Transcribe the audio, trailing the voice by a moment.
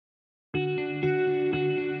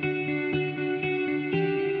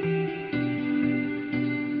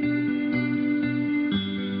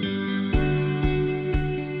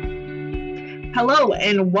Hello,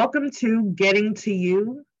 and welcome to Getting to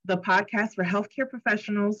You, the podcast for healthcare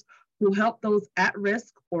professionals who help those at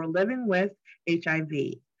risk or living with HIV.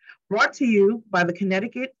 Brought to you by the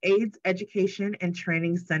Connecticut AIDS Education and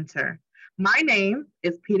Training Center. My name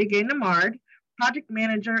is Peter Gay Namard, Project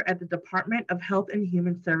Manager at the Department of Health and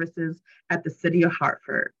Human Services at the City of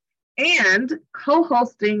Hartford. And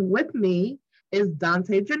co-hosting with me is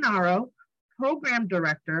Dante Gennaro, Program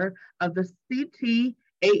Director of the CT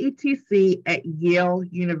AETC at Yale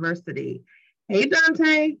University. Hey,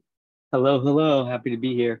 Dante. Hello. Happy to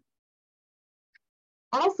be here.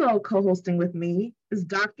 Also co-hosting with me is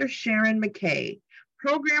Dr. Sharon McKay,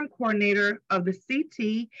 Program Coordinator of the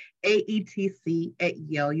CT AETC at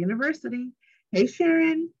Yale University. Hey,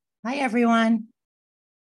 Sharon. Hi, everyone.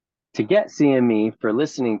 To get CME for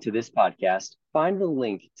listening to this podcast, find the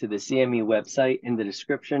link to the CME website in the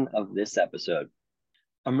description of this episode.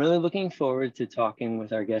 I'm really looking forward to talking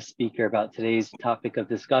with our guest speaker about today's topic of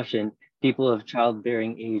discussion, people of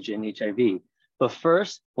childbearing age and HIV. But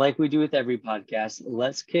first, like we do with every podcast,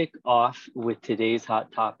 let's kick off with today's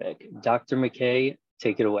hot topic. Dr. McKay,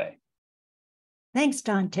 take it away. Thanks,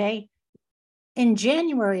 Dante. In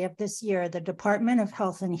January of this year, the Department of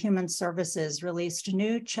Health and Human Services released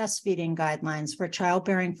new chest feeding guidelines for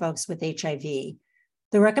childbearing folks with HIV.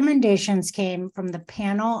 The recommendations came from the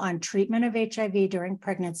Panel on Treatment of HIV During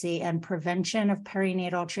Pregnancy and Prevention of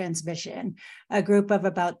Perinatal Transmission, a group of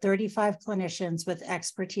about 35 clinicians with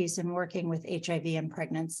expertise in working with HIV and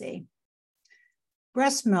pregnancy.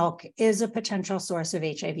 Breast milk is a potential source of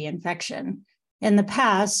HIV infection. In the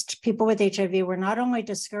past, people with HIV were not only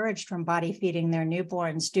discouraged from body feeding their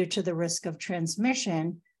newborns due to the risk of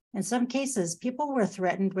transmission. In some cases, people were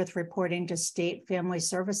threatened with reporting to state family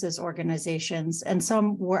services organizations, and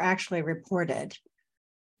some were actually reported.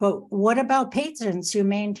 But what about patients who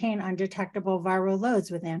maintain undetectable viral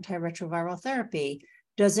loads with antiretroviral therapy?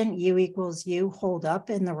 Doesn't U equals U hold up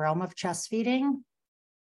in the realm of chest feeding?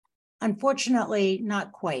 Unfortunately,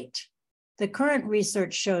 not quite. The current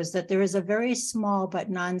research shows that there is a very small but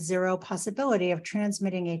non-zero possibility of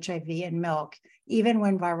transmitting HIV in milk, even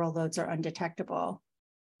when viral loads are undetectable.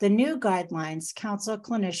 The new guidelines counsel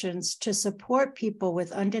clinicians to support people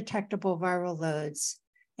with undetectable viral loads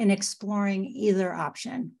in exploring either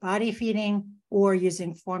option, body feeding or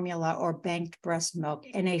using formula or banked breast milk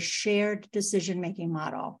in a shared decision-making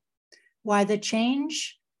model. Why the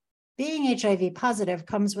change? Being HIV positive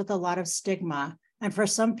comes with a lot of stigma, and for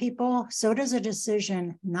some people, so does a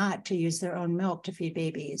decision not to use their own milk to feed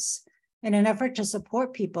babies. In an effort to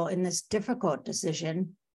support people in this difficult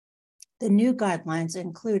decision, the new guidelines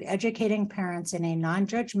include educating parents in a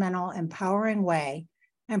non-judgmental, empowering way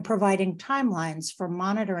and providing timelines for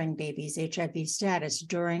monitoring babies' HIV status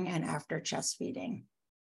during and after chest feeding.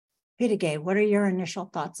 Peter Gay, what are your initial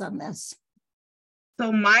thoughts on this?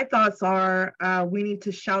 So my thoughts are we need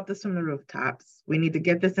to shout this from the rooftops. We need to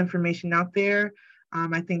get this information out there.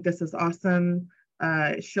 I think this is awesome.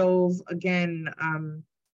 It shows, again,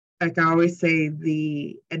 like I always say,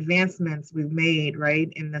 the advancements we've made,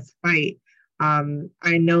 right, in this fight.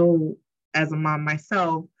 I know as a mom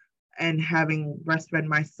myself and having breastfed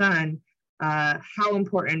my son, how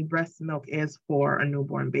important breast milk is for a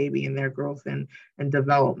newborn baby and their growth and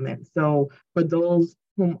development. So for those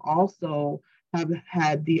whom also have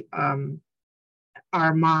had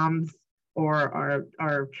our moms or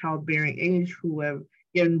our childbearing age who have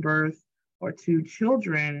given birth or to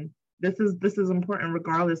children, this is important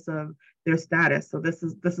regardless of their status. So this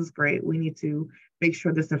is great. We need to make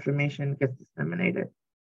sure this information gets disseminated.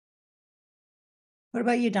 What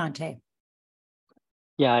about you, Dante?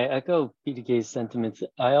 Yeah, I echo Peter Gay's sentiments.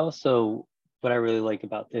 What I really like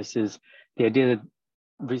about this is the idea that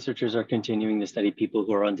researchers are continuing to study people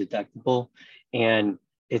who are undetectable. And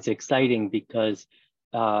it's exciting because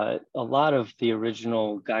a lot of the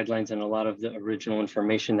original guidelines and a lot of the original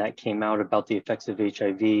information that came out about the effects of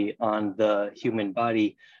HIV on the human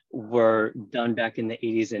body were done back in the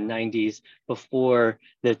 80s and 90s before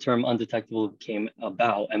the term undetectable came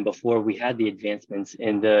about and before we had the advancements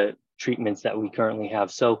in the treatments that we currently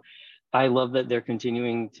have. So I love that they're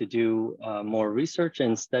continuing to do more research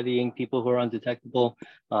and studying people who are undetectable.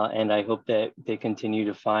 And I hope that they continue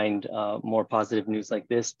to find more positive news like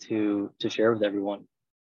this to share with everyone.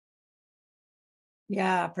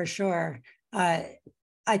 Yeah, for sure.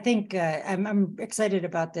 I think I'm excited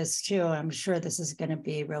about this too. I'm sure this is going to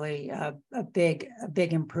be really a big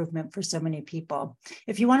improvement for so many people.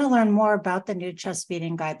 If you want to learn more about the new chest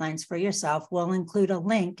feeding guidelines for yourself, we'll include a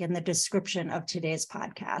link in the description of today's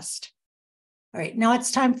podcast. All right, now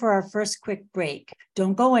it's time for our first quick break.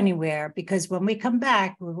 Don't go anywhere, because when we come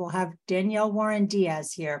back, we will have Danielle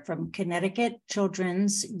Warren-Diaz here from Connecticut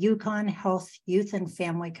Children's Yukon Health Youth and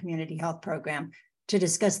Family Community Health Program to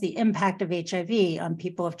discuss the impact of HIV on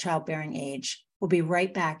people of childbearing age. We'll be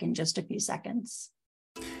right back in just a few seconds.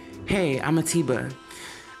 Hey, I'm Atiba.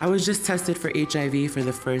 I was just tested for HIV for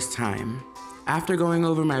the first time. After going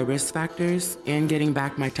over my risk factors and getting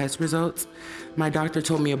back my test results, my doctor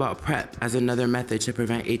told me about PrEP as another method to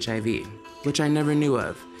prevent HIV, which I never knew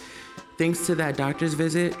of. Thanks to that doctor's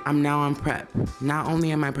visit, I'm now on PrEP. Not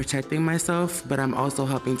only am I protecting myself, but I'm also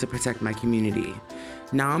helping to protect my community.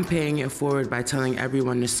 Now I'm paying it forward by telling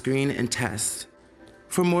everyone to screen and test.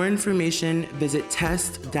 For more information, visit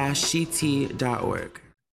test-ct.org.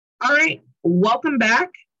 All right, welcome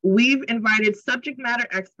back. We've invited subject matter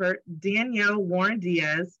expert Danielle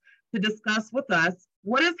Warren-Diaz to discuss with us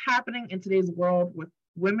what is happening in today's world with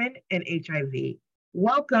women and HIV.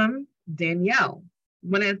 Welcome, Danielle.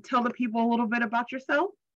 Want to tell the people a little bit about yourself?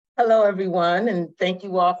 Hello, everyone, and thank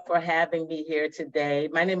you all for having me here today.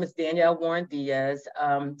 My name is Danielle Warren-Diaz.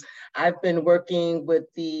 I've been working with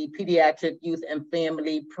the Pediatric Youth and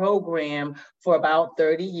Family Program for about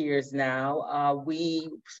 30 years now. We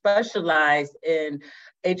specialize in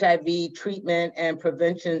HIV treatment and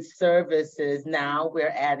prevention services. Now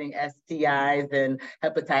we're adding STIs and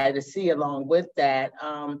hepatitis C along with that.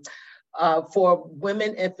 For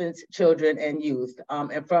women, infants, children, and youth.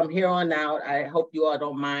 And from here on out, I hope you all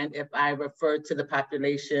don't mind if I refer to the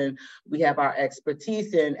population we have our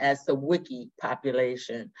expertise in as the WICI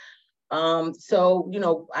population. So, you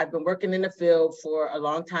know, I've been working in the field for a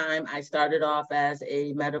long time. I started off as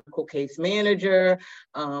a medical case manager.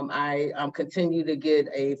 I continued to get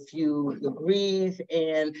a few degrees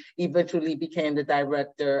and eventually became the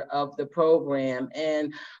director of the program.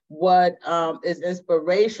 And what is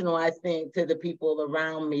inspirational, I think, to the people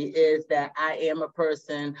around me is that I am a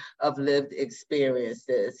person of lived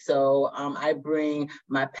experiences. So I bring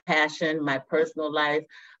my passion, my personal life.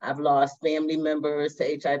 I've lost family members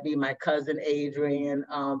to HIV, my cousin Adrian,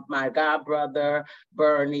 my godbrother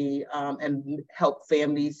Bernie, and helped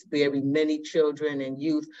families bury many children and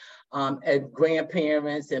youth and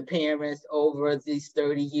grandparents and parents over these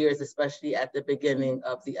 30 years, especially at the beginning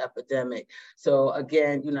of the epidemic. So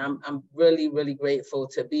again, you know, I'm really, really grateful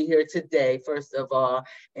to be here today, first of all,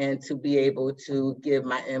 and to be able to give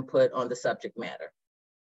my input on the subject matter.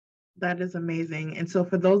 That is amazing. And so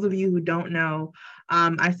for those of you who don't know,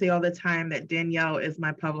 I say all the time that Danielle is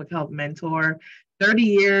my public health mentor. 30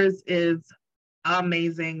 years is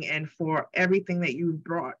amazing. And for everything that you've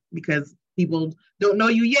brought, because people don't know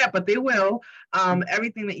you yet, but they will,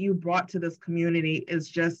 everything that you brought to this community has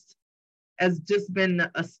just been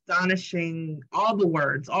astonishing. All the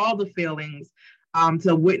words, all the feelings,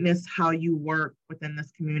 to witness how you work within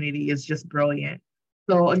this community is just brilliant.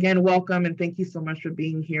 So again, welcome, and thank you so much for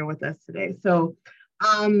being here with us today. So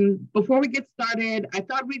before we get started, I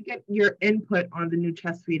thought we'd get your input on the new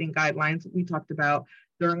chest feeding guidelines we talked about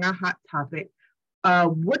during our hot topic.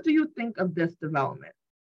 What do you think of this development?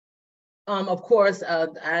 Of course,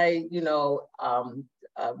 I,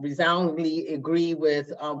 resoundingly agree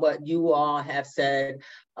with what you all have said.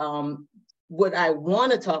 What I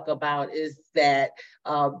want to talk about is that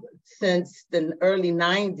since the early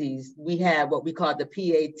 90s, we had what we call the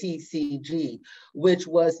PATCG, which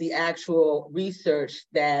was the actual research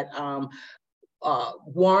that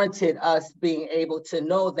warranted us being able to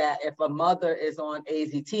know that if a mother is on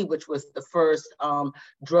AZT, which was the first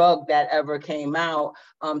drug that ever came out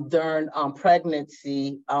during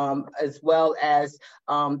pregnancy, as well as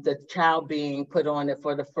the child being put on it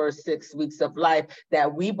for the first 6 weeks of life,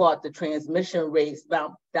 that we brought the transmission rates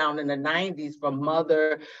down in the 90s from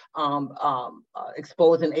mother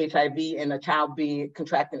exposing HIV and a child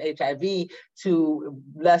contracting HIV to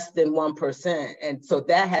less than 1%. And so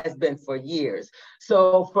that has been for years.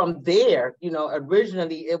 So from there,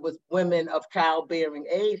 originally it was women of childbearing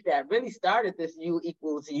age that really started this U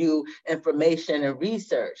equals U information and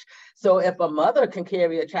research. So if a mother can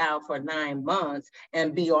carry a child for 9 months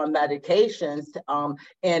and be on medications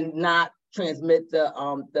and not transmit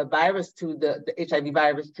the virus to the HIV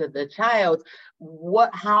virus to the child,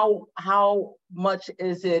 how much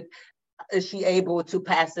is she able to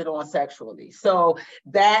pass it on sexually? So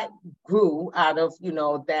that grew out of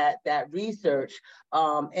that research,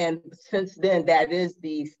 and since then that is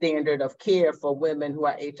the standard of care for women who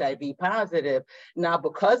are HIV positive. Now,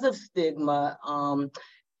 because of stigma,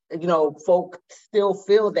 you know, folk still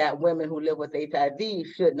feel that women who live with HIV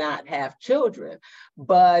should not have children.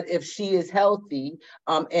 But if she is healthy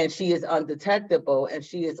and she is undetectable and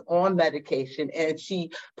she is on medication and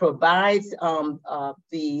she provides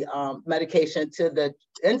the medication to the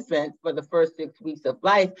infant for the first 6 weeks of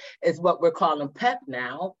life, is what we're calling PEP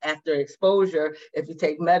now. After exposure, if you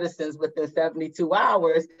take medicines within 72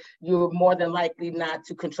 hours, you're more than likely not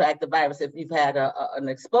to contract the virus if you've had an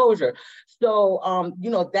exposure. So, you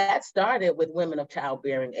know, that started with women of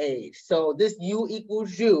childbearing age. So this U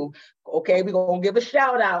equals U. Okay, we're going to give a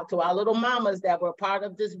shout out to our little mamas that were part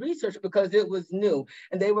of this research because it was new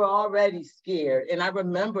and they were already scared. And I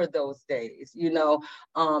remember those days, you know.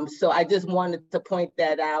 So I just wanted to point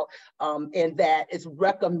that out, and that it's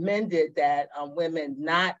recommended that women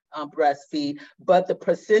not breastfeed, but the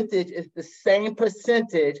percentage is the same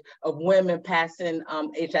percentage of women passing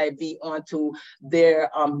HIV onto their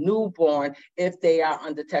newborn if they are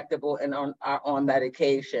undetectable and are on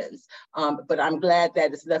medications. But I'm glad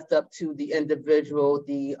that it's left up to the individual,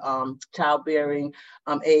 the childbearing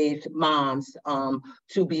age moms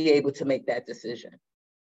to be able to make that decision.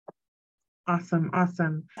 Awesome,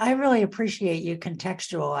 awesome. I really appreciate you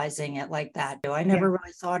contextualizing it like that. I never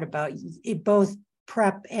really thought about it. Both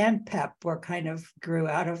PrEP and PEP were kind of grew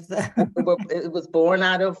out of the... It was born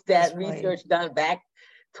out of that research done back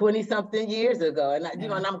 20-something years ago. And, you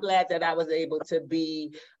know, and I'm glad that I was able to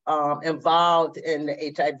be involved in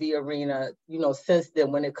the HIV arena, you know, since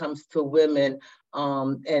then when it comes to women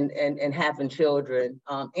and having children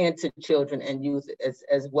and to children and youth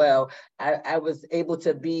as well. I was able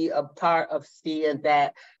to be a part of seeing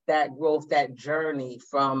that growth, that journey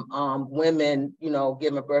from women, you know,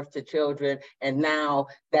 giving birth to children, and now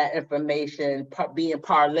that information being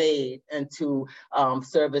parlayed into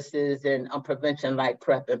services and prevention like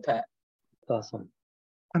PrEP and PEP. Awesome.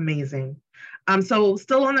 Amazing. So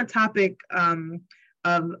still on the topic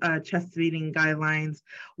of chest feeding guidelines,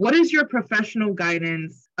 what is your professional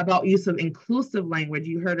guidance about use of inclusive language?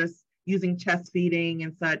 You heard us using chest feeding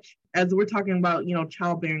and such. As we're talking about, you know,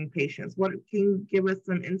 childbearing patients, what can you give us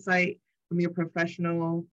some insight from your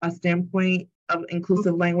professional standpoint of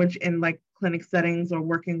inclusive language in like clinic settings or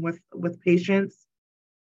working with patients?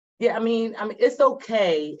 Yeah, I mean, it's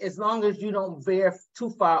okay as long as you don't veer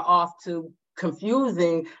too far off to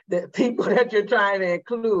confusing the people that you're trying to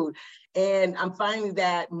include. And I'm finding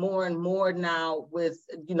that more and more now with,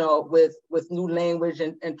 you know, with new language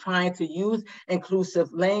and trying to use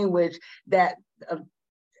inclusive language that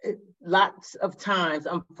lots of times,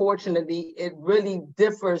 unfortunately, it really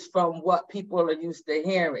differs from what people are used to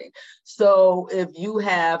hearing. So if you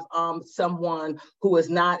have someone who is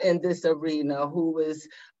not in this arena, who is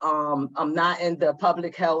not in the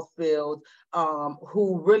public health field,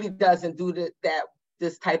 who really doesn't do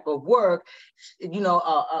this type of work, you know,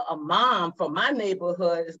 a mom from my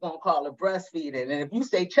neighborhood is going to call it breastfeeding. And if you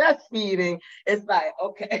say chest feeding, it's like,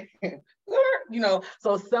 okay, you know,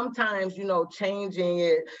 so sometimes, you know, changing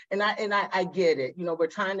it, and I get it, you know, we're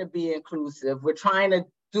trying to be inclusive. We're trying to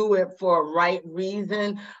do it for a right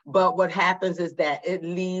reason, but what happens is that it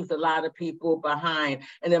leaves a lot of people behind.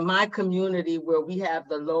 And in my community where we have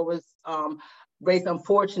the lowest rates,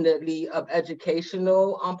 unfortunately, of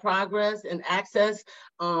educational progress and access,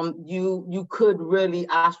 you could really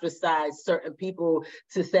ostracize certain people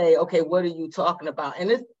to say, okay, what are you talking about? And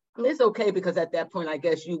it's okay because at that point, I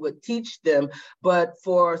guess you would teach them, but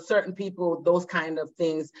for certain people, those kind of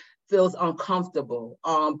things feels uncomfortable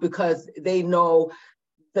because they know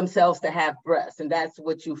themselves to have breasts, and that's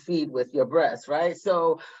what you feed with your breasts, right?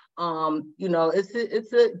 So, you know,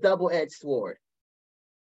 it's a double-edged sword.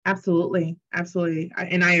 Absolutely, absolutely,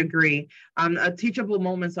 and I agree. Teachable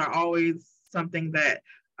moments are always something that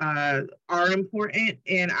are important,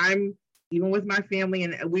 and I'm even with my family,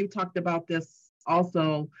 and we've talked about this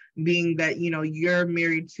also, being that, you know, you're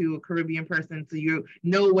married to a Caribbean person, so you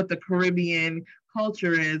know what the Caribbean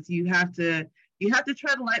culture is. You have to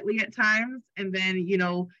tread lightly at times, and then, you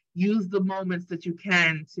know, use the moments that you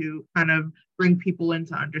can to kind of bring people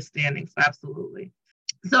into understanding. So absolutely.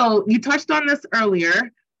 So you touched on this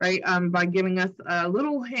earlier, right, by giving us a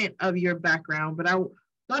little hint of your background, but I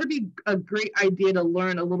thought it'd be a great idea to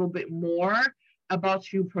learn a little bit more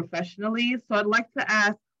about you professionally. So I'd like to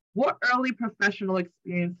ask, what early professional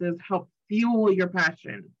experiences helped fuel your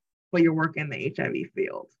passion for your work in the HIV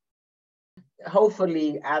field?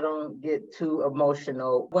 Hopefully I don't get too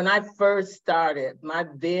emotional. When I first started, my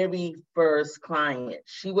very first client,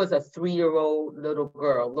 she was a 3-year-old little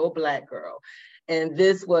girl, little Black girl. And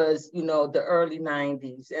this was, the early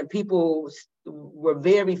 90s, and people were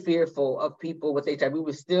very fearful of people with HIV. We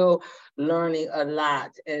were still learning a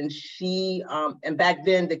lot. And and back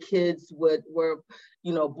then the kids were,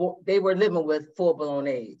 they were living with full-blown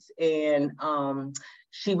AIDS. And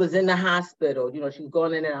she was in the hospital, she was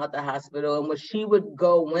going in and out the hospital. And when she would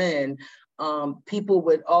go in, people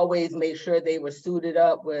would always make sure they were suited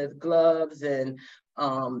up with gloves and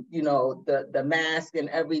the mask and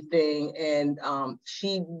everything. And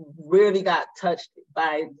she really got touched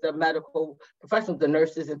by the medical professionals, the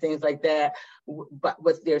nurses and things like that, but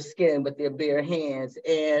with their skin, with their bare hands.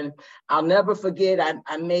 And I'll never forget,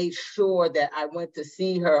 I made sure that I went to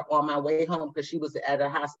see her on my way home, because she was at a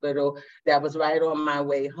hospital that was right on my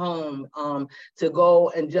way home, to go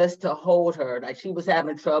and just to hold her. Like, she was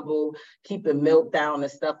having trouble keeping milk down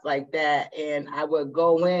and stuff like that. And I would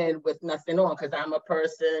go in with nothing on, because I'm a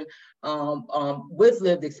person with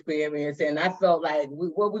lived experience. And I felt like,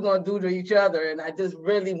 what we gonna do to each other? And I just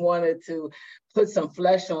really wanted to put some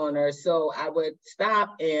flesh on her. So I would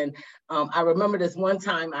stop. And I remember this one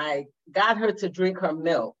time I got her to drink her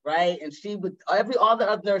milk, right? And she would, all the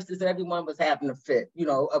other nurses, everyone was having a fit,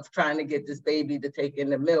 of trying to get this baby to take in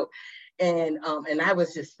the milk. And I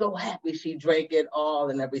was just so happy she drank it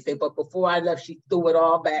all and everything. But before I left, she threw it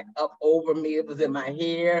all back up over me. It was in my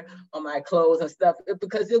hair, on my clothes and stuff,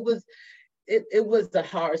 because it was a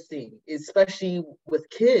hard scene, especially with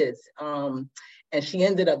kids. And she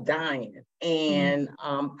ended up dying. And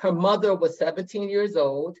her mother was 17 years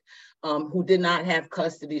old, who did not have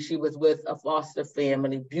custody. She was with a foster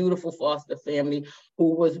family, beautiful foster family,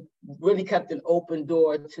 who was really kept an open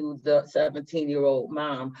door to the 17-year-old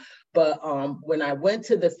mom. But when I went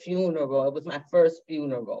to the funeral, it was my first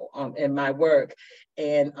funeral in my work,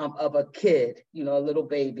 and of a kid, a little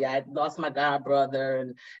baby. I lost my god brother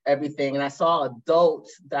and everything, and I saw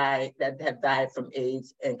adults die that have died from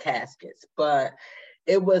AIDS in caskets. But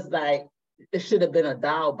it was like, it should have been a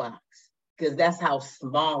doll box, because that's how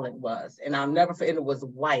small it was. And I'll never forget, it was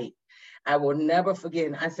white. I will never forget.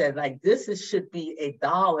 And I said, like, this should be a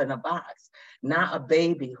doll in a box, not a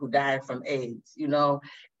baby who died from AIDS,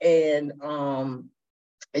 And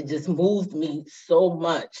it just moved me so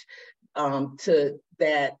much to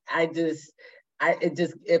that.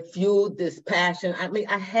 It fueled this passion. I mean,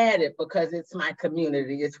 I had it because it's my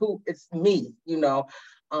community. It's me,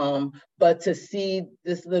 But to see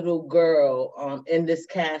this little girl in this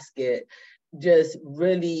casket just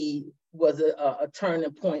really was a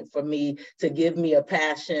turning point for me, to give me a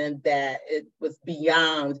passion that it was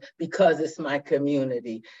beyond because it's my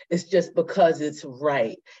community. It's just because it's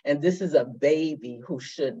right. And this is a baby who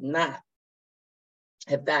should not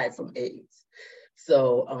have died from AIDS.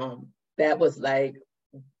 So that was like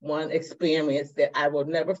one experience that I will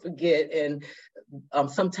never forget. And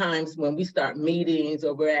sometimes when we start meetings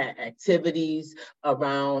or we're at activities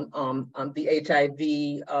around the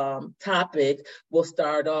HIV topic, we'll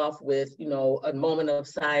start off with, a moment of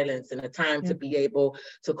silence and a time to be able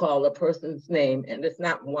to call a person's name. And it's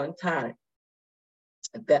not one time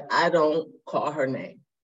that I don't call her name.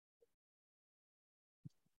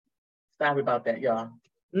 Sorry about that, y'all.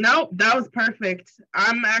 Nope, that was perfect.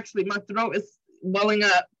 My throat is welling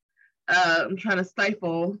up. I'm trying to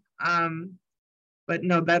stifle. But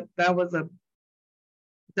no, that was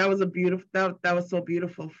beautiful. That was so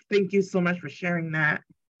beautiful. Thank you so much for sharing that.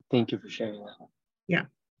 Thank you for sharing that. Yeah.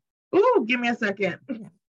 Ooh, give me a second.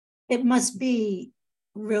 It must be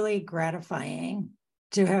really gratifying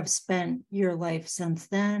to have spent your life since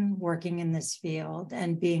then working in this field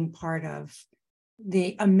and being part of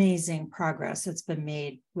the amazing progress that's been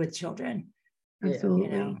made with children.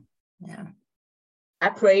 Absolutely. Yeah. I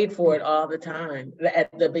prayed for it all the time.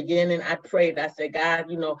 At the beginning, I prayed. I said, God,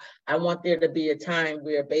 I want there to be a time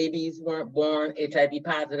where babies weren't born HIV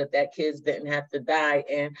positive, that kids didn't have to die.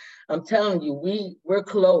 And I'm telling you, we're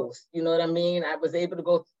close. You know what I mean? I was able to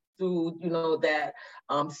go through, that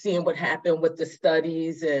seeing what happened with the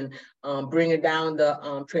studies and bringing down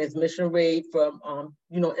the transmission rate from,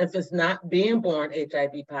 infants not being born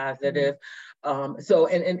HIV positive. So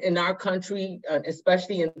in our country,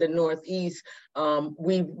 especially in the Northeast,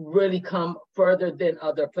 we've really come further than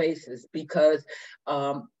other places, because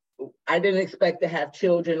I didn't expect to have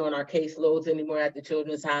children on our caseloads anymore at the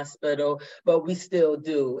Children's Hospital, but we still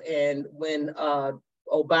do. And when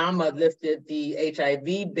Obama lifted the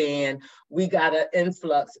HIV ban, we got an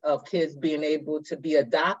influx of kids being able to be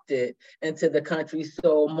adopted into the country.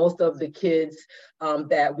 So most of the kids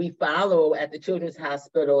that we follow at the Children's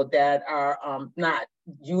Hospital that are not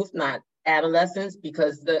youth, not adolescents,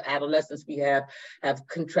 because the adolescents we have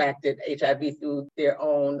contracted HIV through their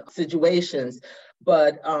own situations.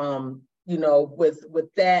 But you know, with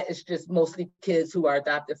that, it's just mostly kids who are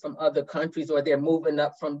adopted from other countries, or they're moving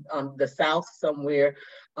up from the South somewhere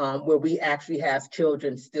where we actually have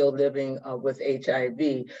children still living with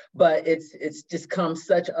HIV. But it's just come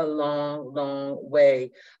such a long, long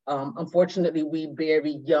way. Unfortunately, we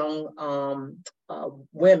bury young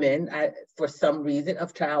women for some reason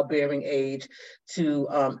of childbearing age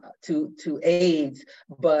to AIDS,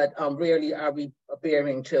 but rarely are we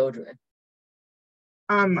bearing children.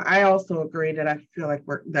 I also agree that I feel like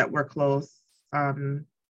we're close,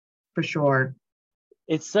 for sure.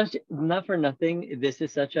 It's such, not for nothing, this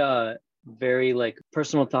is such a very like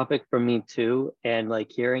personal topic for me too, and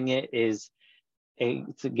like hearing it is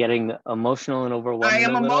it's getting emotional and overwhelming. I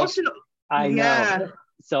am emotional. I know. Yeah.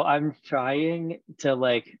 So I'm trying to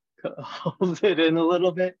like hold it in a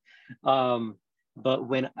little bit. But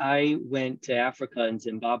when I went to Africa and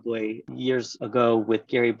Zimbabwe years ago with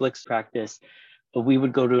Gary Blick's practice, we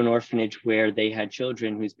would go to an orphanage where they had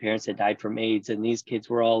children whose parents had died from AIDS, and these kids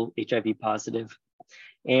were all HIV positive.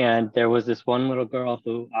 And there was this one little girl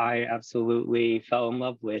who I absolutely fell in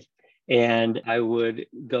love with. And I would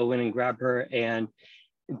go in and grab her, and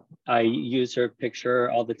I use her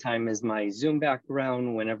picture all the time as my Zoom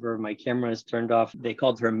background. Whenever my camera is turned off, they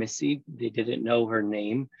called her Missy. They didn't know her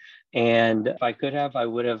name. And if I could have, I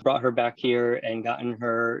would have brought her back here and gotten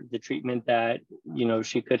her the treatment that, you know,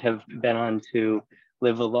 she could have been on to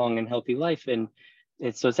live a long and healthy life. And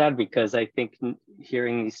it's so sad because I think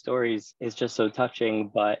hearing these stories is just so touching,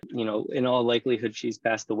 but, you know, in all likelihood, she's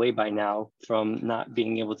passed away by now from not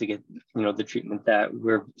being able to get, you know, the treatment that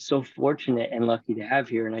we're so fortunate and lucky to have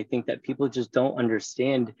here. And I think that people just don't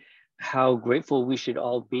understand how grateful we should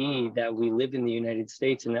all be that we live in the United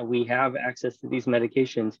States and that we have access to these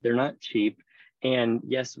medications. They're not cheap. And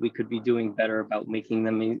yes, we could be doing better about making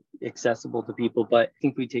them accessible to people, but I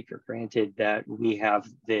think we take for granted that we have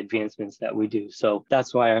the advancements that we do. So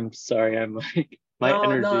that's why I'm sorry. I'm like,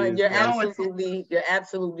 you're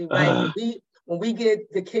absolutely right. When we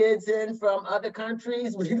get the kids in from other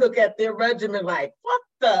countries, we look at their regimen like, what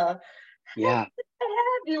the heck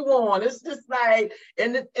have you on? It's just like,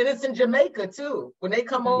 and it's in Jamaica too. When they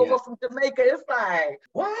come over from Jamaica, it's like,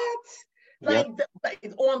 what? Like,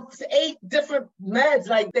 like on 8 different meds,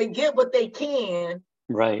 like they get what they can,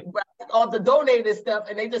 right? All the donated stuff,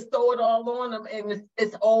 and they just throw it all on them, and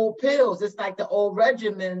it's old pills. It's like the old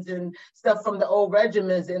regimens and stuff from the old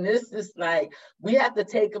regimens, and this is like we have to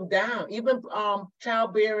take them down. Even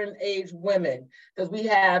childbearing age women, because we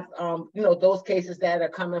have you know, those cases that are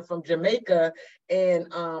coming from Jamaica, and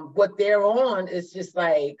what they're on is just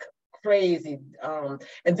like crazy. And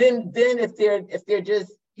then if they're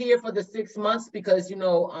just here for the 6 months, because, you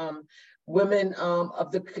know, women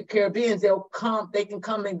of the Caribbeans, they can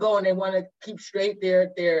come and go, and they want to keep straight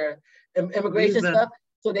their immigration stuff.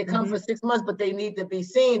 So they come for 6 months, but they need to be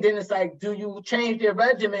seen. Then it's like, do you change their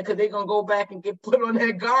regimen? Because they're going to go back and get put on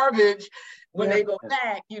that garbage when they go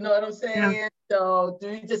back. You know what I'm saying? Yeah. So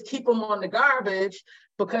do you just keep them on the garbage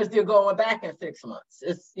because they're going back in 6 months?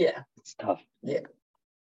 It's tough. Yeah.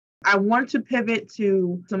 I want to pivot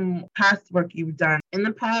to some past work you've done. In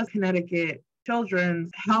the past, Connecticut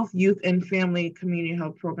Children's Health, Youth, and Family Community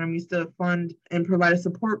Health Program used to fund and provide a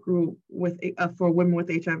support group for women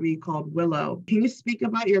with HIV called Willow. Can you speak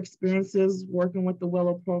about your experiences working with the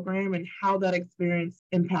Willow program and how that experience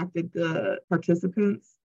impacted the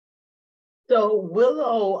participants? So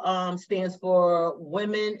Willow stands for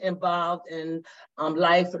Women Involved in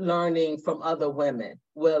Life Learning from Other Women,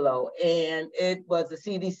 Willow. And it was a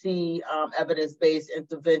CDC evidence-based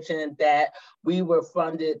intervention that we were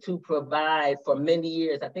funded to provide for many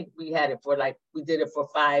years. I think we did it for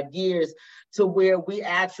 5 years, to where we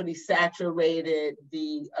actually saturated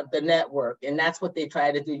the network. And that's what they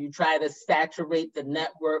try to do. You try to saturate the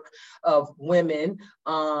network of women,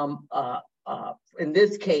 in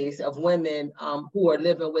this case, of women who are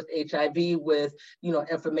living with HIV with, you know,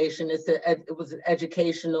 information. It was an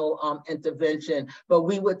educational intervention, but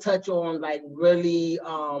we would touch on like really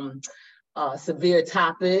severe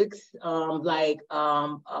topics like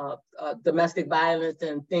domestic violence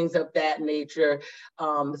and things of that nature.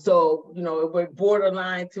 So, you know, it was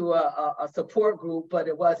borderline to a support group, but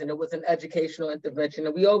it wasn't. It was an educational intervention.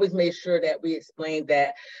 And we always made sure that we explained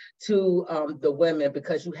that to the women,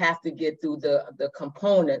 because you have to get through the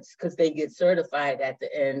components because they get certified at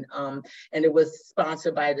the end. And it was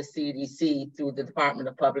sponsored by the CDC through the Department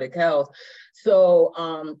of Public Health. So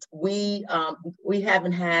we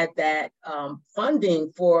haven't had that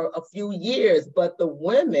funding for a few years, but the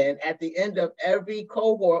women at the end of every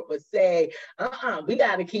cohort would say, we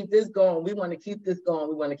got to keep this going. We want to keep this going.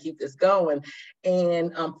 We want to keep this going.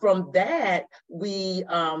 And from that, we,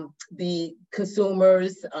 the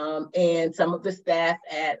consumers and some of the staff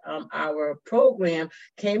at our program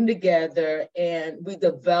came together, and we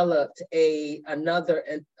developed another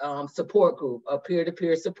support group, a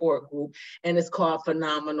peer-to-peer support group, and it's called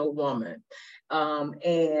Phenomenal Woman.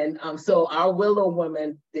 So our Willow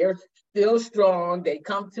women, they're still strong. They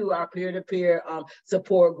come to our peer-to-peer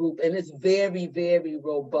support group, and it's very, very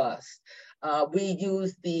robust. We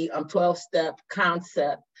use the 12-step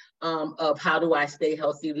concept of how do I stay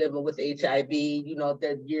healthy living with HIV, you know,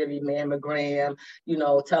 the yearly mammogram, you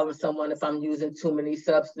know, telling someone if I'm using too many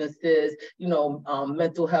substances, you know,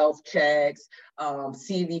 mental health checks,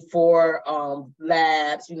 CD4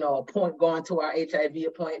 labs, you know, going to our HIV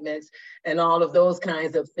appointments, and all of those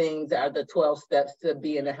kinds of things are the 12 steps to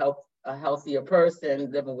being a healthier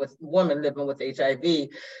person living with HIV.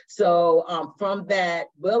 So from that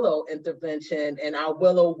Willow intervention and our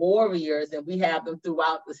Willow warriors, and we have them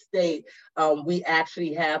throughout the state, we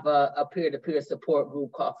actually have a peer-to-peer support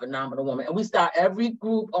group called Phenomenal Woman. And we start every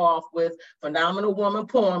group off with Phenomenal Woman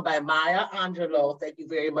poem by Maya Angelou. Thank you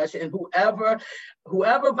very much. And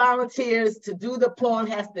whoever volunteers to do the poem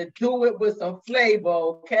has to do it with some flavor,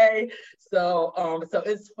 okay? So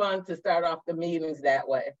it's fun to start off the meetings that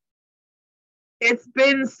way. It's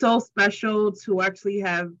been so special to actually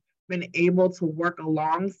have been able to work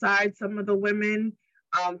alongside some of the women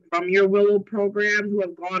from your Willow program who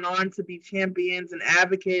have gone on to be champions and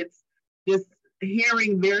advocates, just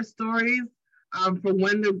hearing their stories for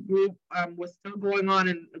when the group was still going on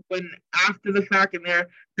and when after the fact, and they're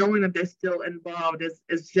knowing that they're still involved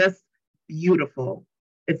is just beautiful.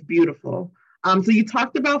 It's beautiful. So you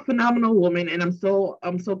talked about Phenomenal Woman, and I'm so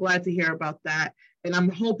glad to hear about that. And I'm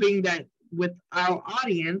hoping that with our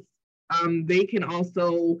audience, they can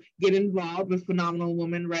also get involved with Phenomenal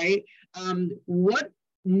Woman, right? What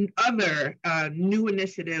other new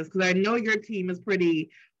initiatives, because I know your team is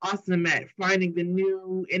pretty awesome at finding the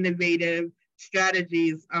new innovative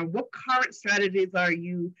strategies. What current strategies are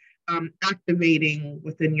you activating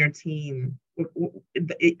within your team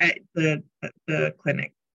at the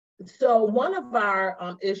clinic? So one of our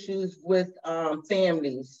issues with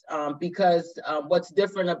families, because what's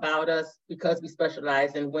different about us, because we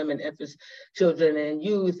specialize in women, infants, children, and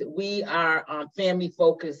youth, we are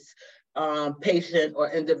family-focused, patient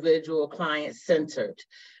or individual client-centered.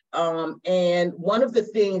 And one of the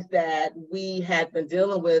things that we had been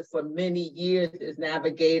dealing with for many years is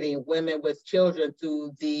navigating women with children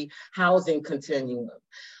through the housing continuum.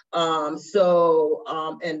 In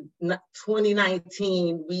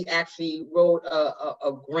 2019, we actually wrote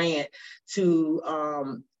a grant to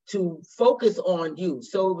focus on youth.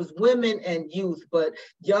 So it was women and youth, but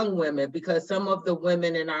young women, because some of the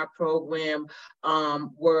women in our program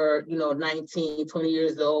were, 19, 20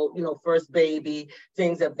 years old, first baby,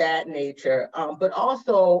 things of that nature. But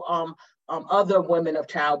also other women of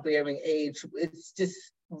childbearing age.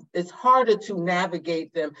 It's harder to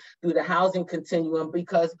navigate them through the housing continuum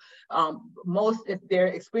because if they're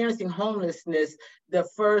experiencing homelessness, the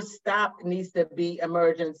first stop needs to be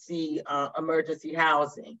emergency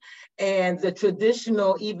housing. And the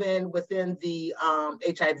traditional, even within the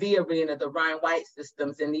HIV arena, the Ryan White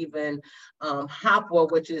systems, and even HOPWA,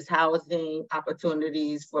 which is housing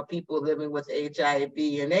opportunities for people living with HIV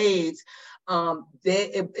and AIDS,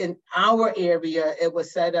 in our area, it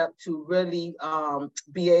was set up to really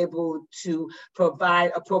be able to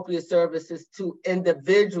provide appropriate services to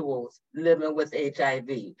individuals living with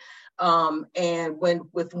HIV. And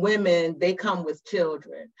with women, they come with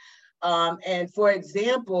children. And for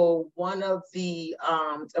example, one of the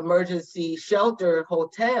emergency shelter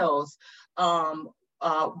hotels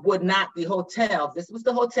would not, the hotel, this was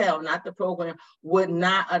the hotel, not the program, would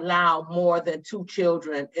not allow more than 2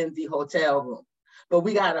 children in the hotel room. But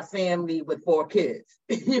we got a family with 4 kids,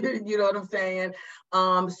 you know what I'm saying?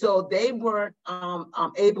 So they weren't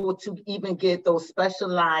able to even get those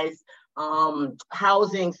specialized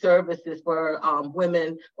housing services for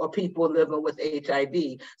women or people living with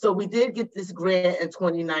HIV. So we did get this grant in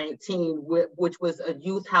 2019, which was a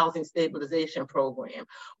youth housing stabilization program,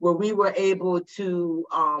 where we were able to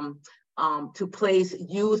to place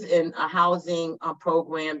youth in a housing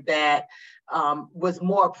program that was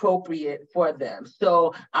more appropriate for them.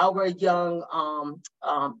 So our young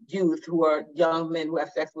youth, who are young men who have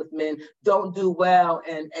sex with men, don't do well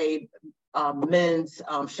in a men's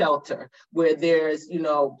shelter where there's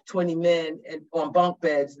 20 men on bunk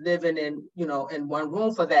beds living in in one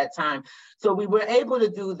room for that time. So we were able to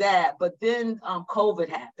do that, but then COVID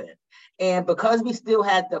happened. And because we still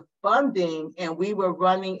had the funding and we were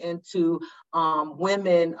running into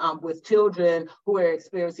women with children who are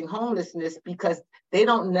experiencing homelessness, because they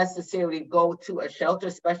don't necessarily go to a shelter,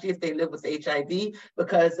 especially if they live with HIV,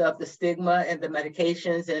 because of the stigma and the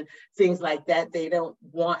medications and things like that. They don't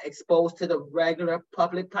want exposed to the regular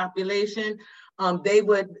public population. They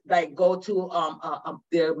would go to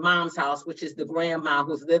their mom's house, which is the grandma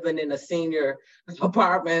who's living in a senior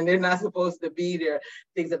apartment. They're not supposed to be there,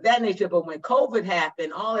 things of that nature. But when COVID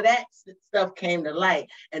happened, all of that stuff came to light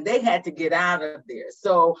and they had to get out of there.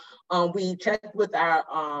 So we checked with our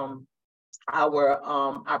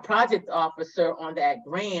project officer on that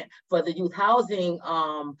grant for the youth housing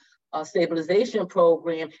stabilization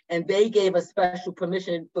program, and they gave us special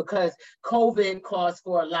permission because COVID caused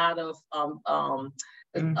for a lot of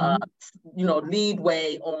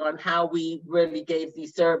leadway on how we really gave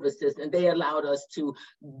these services, and they allowed us to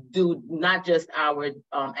do not just our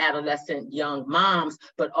adolescent young moms,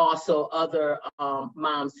 but also other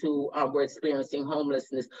moms who were experiencing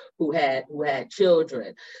homelessness, who had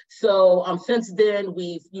children. So since then,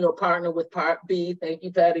 we've partnered with Part B. Thank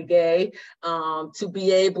you, Patty Gay, to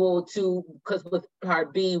be able to, because with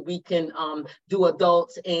Part B we can do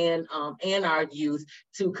adults and our youth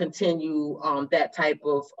to continue that type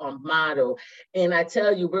of model. And I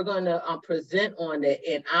tell you, we're going to present on it.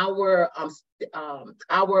 And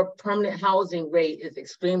our permanent housing rate is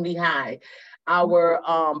extremely high. Our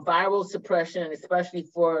viral suppression, especially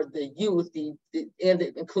for the youth,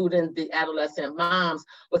 including the adolescent moms,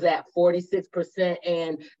 was at 46%,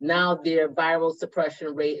 and now their viral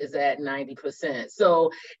suppression rate is at 90%.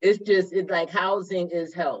 So it's like housing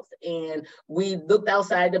is health, and we looked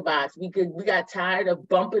outside the box. We got tired of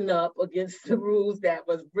bumping up against the rules that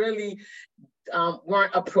was really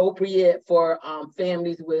weren't appropriate for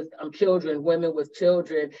families with children, women with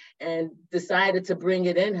children, and decided to bring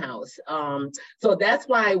it in-house. So that's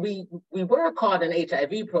why we were called an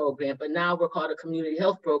HIV program, but now we're called a community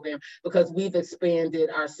health program, because we've expanded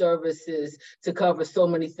our services to cover so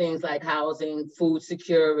many things like housing, food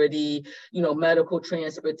security, medical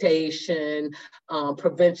transportation,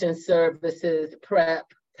 prevention services, PrEP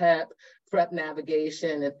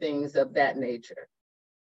navigation, and things of that nature.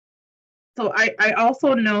 So I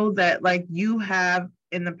also know that you have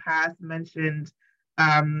in the past mentioned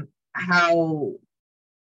how,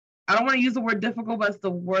 I don't want to use the word difficult, but it's the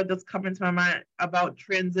word that's coming to my mind, about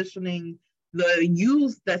transitioning the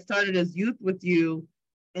youth that started as youth with you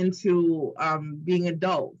into being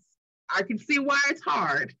adults. I can see why it's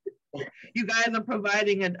hard. You guys are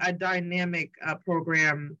providing a dynamic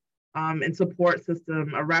program and support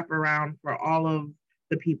system, a wraparound for all of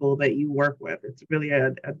the people that you work with. It's really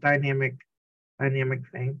a dynamic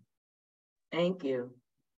thing. Thank you.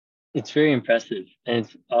 It's very impressive, and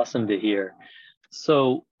it's awesome to hear.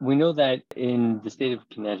 So we know that in the state of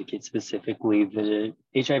Connecticut specifically, the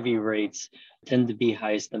HIV rates tend to be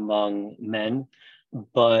highest among men,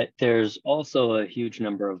 but there's also a huge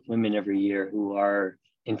number of women every year who are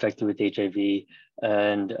infected with HIV,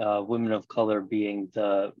 and women of color being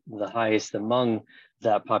the highest among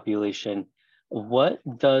that population. What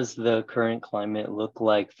does the current climate look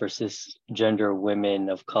like for cisgender women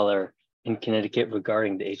of color in Connecticut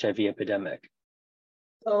regarding the HIV epidemic?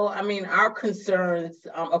 So, our concerns,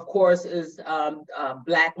 of course, is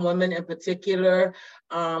Black women in particular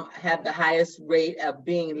have the highest rate of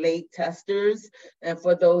being late testers. And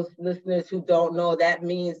for those listeners who don't know, that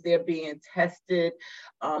means they're being tested,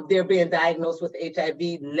 they're being diagnosed with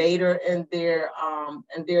HIV later in their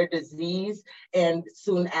disease, and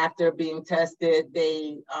soon after being tested,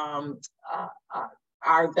 they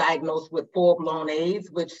are diagnosed with full-blown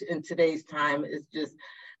AIDS, which in today's time is just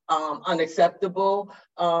unacceptable.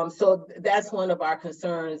 So that's one of our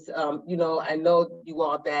concerns. I know you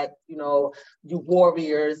all that, you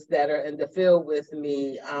warriors that are in the field with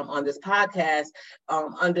me on this podcast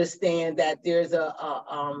understand that there's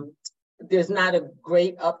not a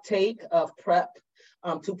great uptake of PrEP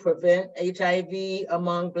to prevent HIV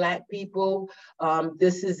among Black people.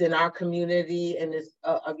 This is in our community, and it's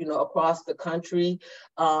across the country.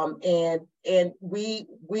 And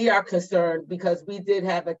we are concerned because we did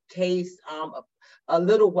have a case a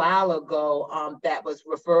little while ago that was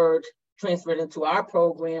referred transferred into our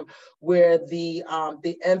program, where the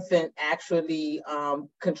infant actually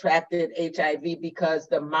contracted HIV because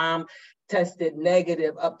the mom tested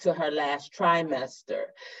negative up to her last trimester.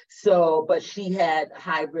 So, but she had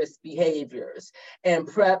high risk behaviors, and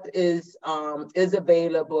PrEP is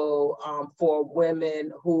available for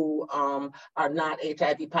women who are not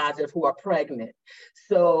HIV positive, who are pregnant.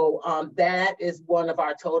 So that is one of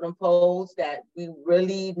our totem poles that we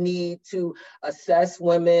really need to assess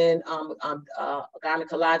women.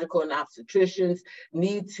 Gynecological and obstetricians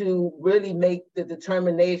need to really make the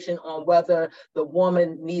determination on whether the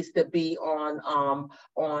woman needs to be on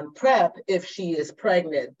PrEP if she is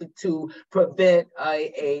pregnant, to prevent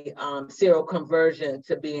a seroconversion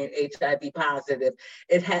to being HIV positive.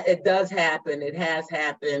 It does happen. It has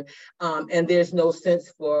happened, and there's no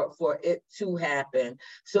sense for it to happen.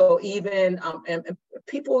 So even and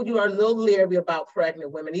people, you are a little leery about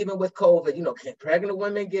pregnant women, even with COVID. Can pregnant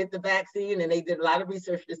women get the vaccine? And they did a lot of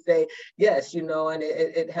research to say yes, and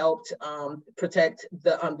it helped protect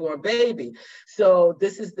the unborn baby. So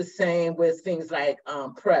this is the same with things like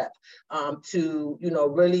PrEP, to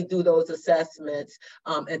really do those assessments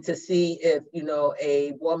and to see if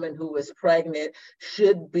a woman who is pregnant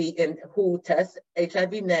should be who tests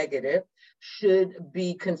HIV negative should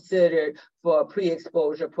be considered for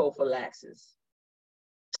pre-exposure prophylaxis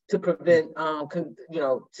to prevent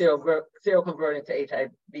seroconverting to HIV,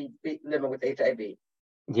 living with HIV.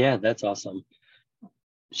 Yeah, that's awesome.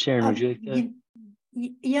 Sharon, would you like to?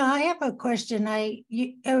 Yeah, I have a question. I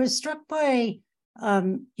was struck by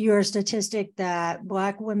your statistic that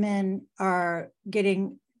Black women are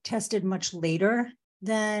getting tested much later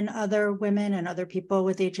than other women and other people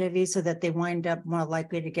with HIV, so that they wind up more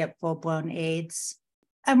likely to get full-blown AIDS.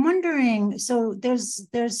 I'm wondering, so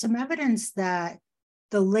there's some evidence that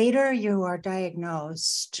the later you are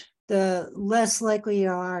diagnosed, the less likely you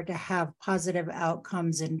are to have positive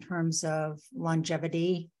outcomes in terms of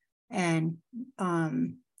longevity and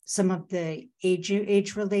some of the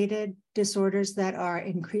age-related disorders that are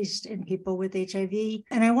increased in people with HIV.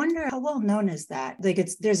 And I wonder, how well known is that? Like,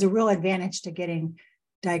 there's a real advantage to getting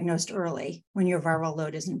diagnosed early when your viral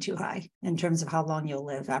load isn't too high in terms of how long you'll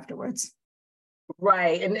live afterwards.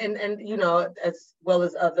 Right. And as well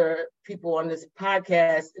as other people on this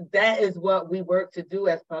podcast, that is what we work to do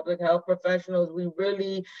as public health professionals. We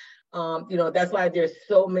really, that's why there's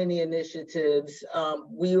so many initiatives.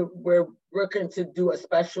 We're working to do a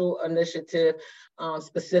special initiative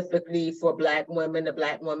specifically for Black women, the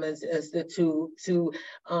Black Women's Institute, to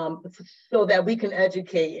so that we can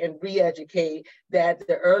educate and re-educate that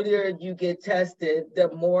the earlier you get tested, the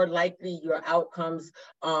more likely your outcomes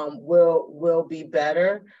will be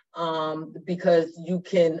better, because you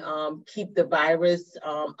can keep the virus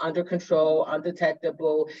under control,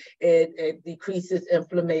 undetectable. It decreases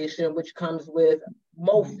inflammation, which comes with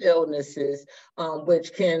most illnesses,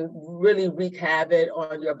 which can really wreak havoc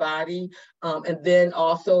on your body. And then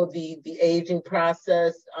also the aging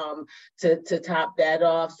process to top that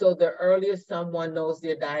off. So the earlier someone knows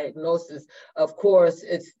their diagnosis, of course,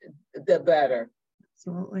 it's the better.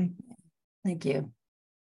 Absolutely. Thank you.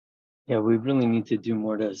 Yeah, we really need to do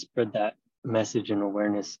more to spread that message and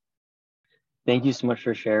awareness. Thank you so much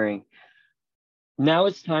for sharing. Now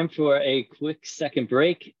it's time for a quick second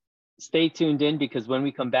break. Stay tuned in, because when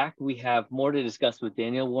we come back, we have more to discuss with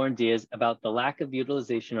Danielle Warren-Diaz about the lack of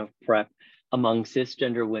utilization of PrEP among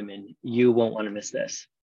cisgender women. You won't want to miss this.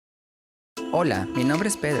 Hola, mi nombre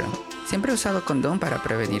es Pedro. Siempre he usado condón para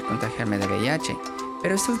prevenir contagiarme de VIH,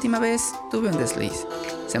 pero esta última vez tuve un desliz.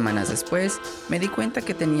 Semanas después, me di cuenta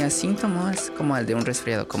que tenía síntomas como el de un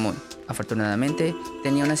resfriado común. Afortunadamente,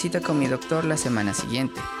 tenía una cita con mi doctor la semana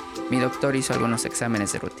siguiente. Mi doctor hizo algunos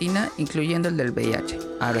exámenes de rutina, incluyendo el del VIH.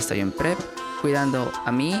 Ahora estoy en PrEP, cuidando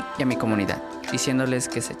a mí y a mi comunidad, diciéndoles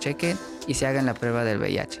que se chequen y se hagan la prueba del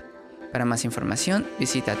VIH. Para más información,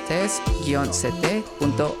 visita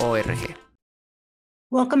test-ct.org.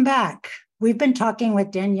 Welcome back. We've been talking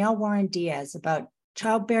with Danielle Warren-Diaz about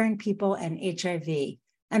childbearing people and HIV.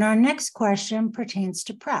 And our next question pertains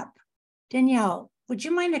to PrEP. Danielle, would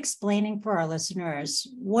you mind explaining for our listeners,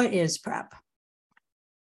 what is PrEP?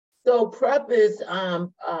 So PrEP is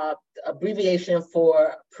abbreviation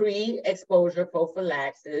for pre-exposure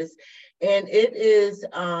prophylaxis, and it is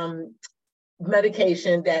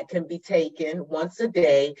medication that can be taken once a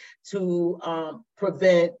day to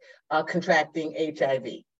prevent contracting HIV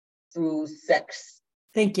through sex.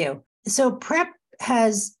 Thank you. So PrEP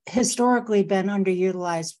has historically been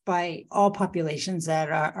underutilized by all populations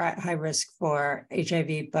that are at high risk for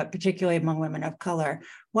HIV, but particularly among women of color.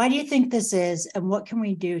 Why do you think this is, and what can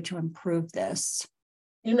we do to improve this?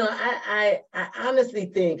 You know, I honestly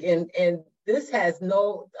think, and this has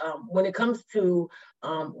no, when it comes to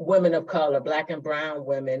women of color, Black and brown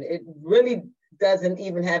women, it really doesn't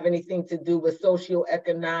even have anything to do with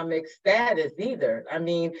socioeconomic status either. I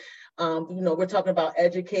mean, you know, we're talking about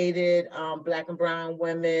educated Black and brown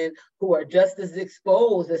women who are just as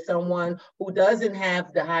exposed as someone who doesn't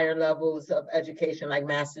have the higher levels of education, like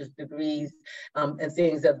master's degrees and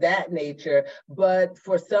things of that nature. But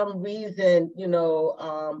for some reason, you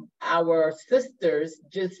know, our sisters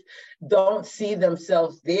just don't see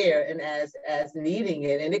themselves there and as needing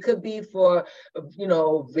it. And it could be for, you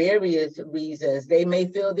know, various reasons. They may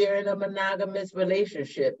feel they're in a monogamous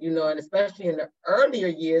relationship, you know, and especially in the earlier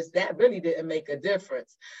years, that really didn't make a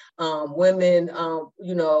difference. Women,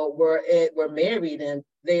 you know, were married and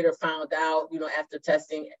later found out, you know, after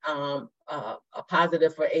testing a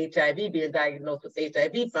positive for HIV, being diagnosed with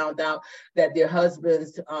HIV, found out that their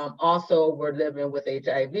husbands also were living with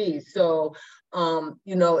HIV. So,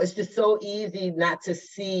 you know, it's just so easy not to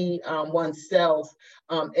see oneself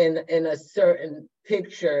in a certain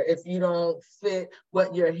picture if you don't fit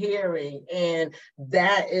what you're hearing. And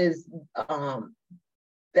that is,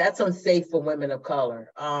 that's unsafe for women of color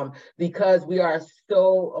because we are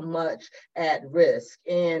so much at risk.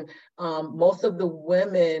 And most of the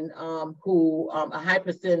women who, a high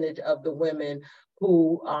percentage of the women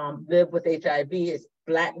who live with HIV is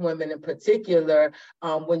Black women in particular.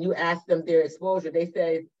 When you ask them their exposure, they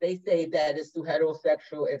say that it's through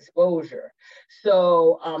heterosexual exposure.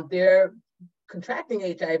 So they're contracting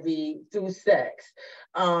HIV through sex.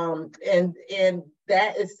 And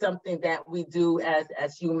that is something that we do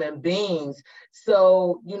as human beings.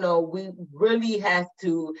 So, you know, we really have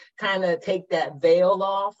to kind of take that veil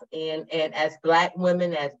off and as Black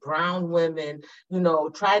women, as brown women, you know,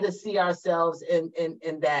 try to see ourselves in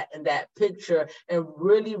that picture and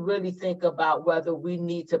really, really think about whether we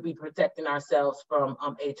need to be protecting ourselves from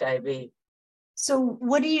HIV. So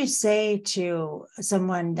what do you say to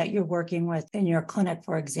someone that you're working with in your clinic,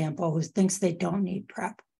 for example, who thinks they don't need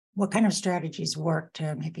PrEP? What kind of strategies work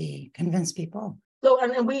to maybe convince people? So,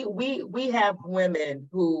 and we have women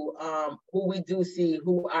who we do see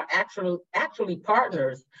who are actually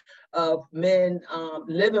partners of men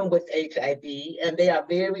living with HIV, and they are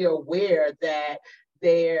very aware that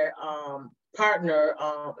their partner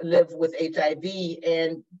lives with HIV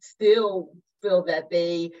and still feel that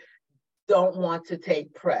they don't want to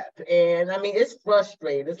take PrEP. And I mean, it's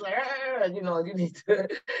frustrating. It's like, you know, you need to,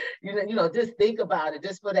 you know, just think about it,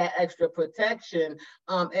 just for that extra protection.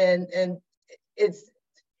 And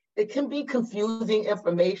it can be confusing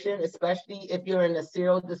information, especially if you're in a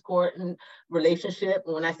serial discordant relationship.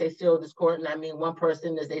 When I say serial discordant, I mean one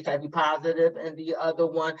person is HIV positive and the other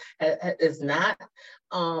one is not.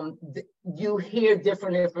 You hear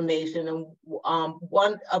different information, and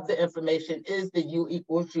one of the information is the U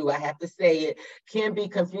equals U. I have to say it can be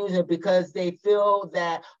confusing because they feel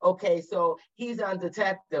that, okay, so he's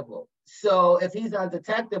undetectable. So if he's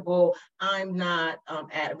undetectable, I'm not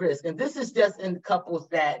at risk. And this is just in couples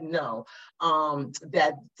that know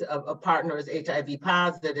that a partner is HIV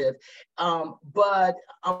positive. But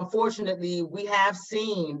unfortunately, we have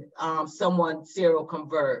seen someone serial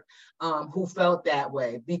convert who felt that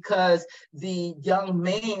way because the young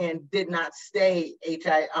man did not stay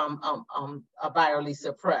virally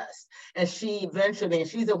suppressed. And she eventually, and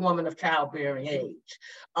she's a woman of childbearing age.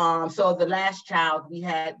 So the last child we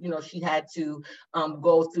had, you know, she had to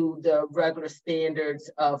go through the regular standards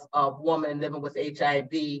of a woman living with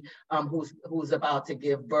HIV who's about to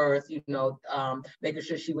give birth, you know, making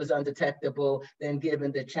sure she was undetectable, then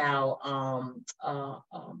giving the child,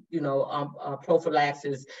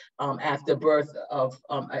 prophylaxis after birth of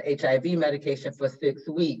HIV medication for 6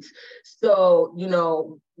 weeks. So, you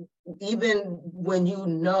know, even when you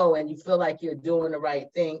know and you feel like you're doing the right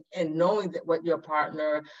thing and knowing that what your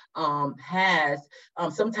partner has,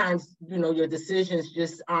 sometimes, you know, your decisions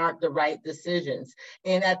just aren't the right decisions.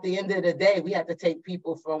 And at the end of the day, we have to take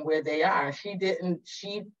people from where they are.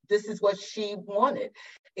 This is what she wanted.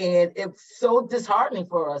 And it's so disheartening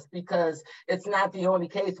for us because it's not the only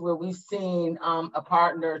case where we've seen a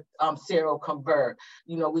partner serial convert.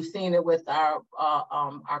 You know, we've seen it with our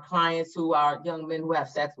clients who are young men who have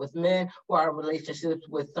sex with men, who are in relationships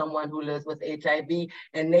with someone who lives with HIV,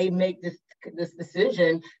 and they make this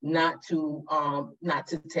decision not to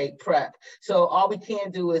take PrEP. So all we can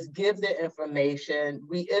do is give the information,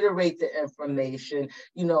 reiterate the information,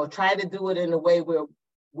 you know, try to do it in a way where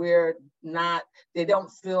they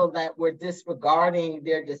don't feel that we're disregarding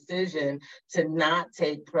their decision to not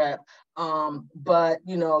take PrEP. But,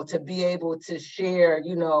 to be able to share,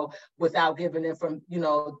 without giving it from,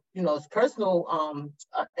 personal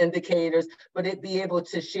indicators, but it be able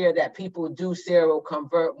to share that people do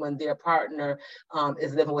seroconvert when their partner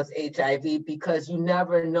is living with HIV, because you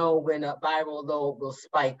never know when a viral load will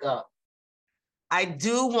spike up. I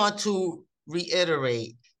do want to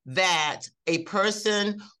reiterate that a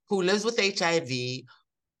person who lives with HIV,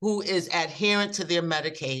 who is adherent to their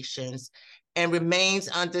medications and remains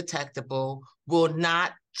undetectable, will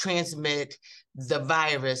not transmit the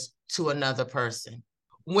virus to another person.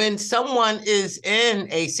 When someone is in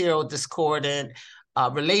a serodiscordant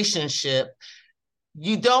relationship,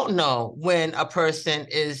 you don't know when a person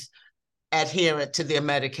is adherent to their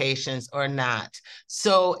medications or not.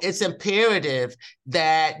 So it's imperative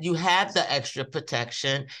that you have the extra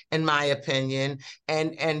protection, in my opinion,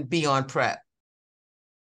 and be on PrEP.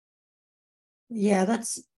 Yeah,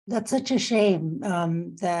 that's such a shame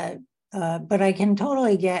but I can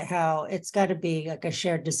totally get how it's got to be like a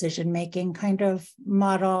shared decision-making kind of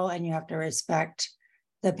model, and you have to respect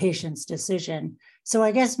the patient's decision. So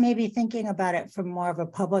I guess maybe thinking about it from more of a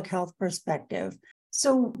public health perspective.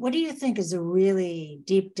 So what do you think is a really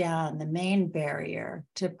deep down the main barrier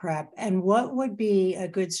to PrEP, and what would be a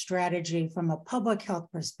good strategy from a public health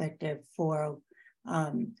perspective for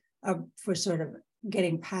sort of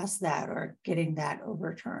getting past that or getting that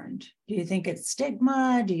overturned? Do you think it's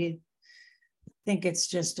stigma? Do you think it's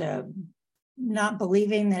just not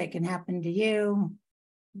believing that it can happen to you?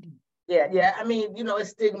 Yeah. I mean, it's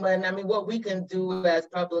stigma. And I mean, what we can do as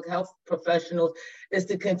public health professionals is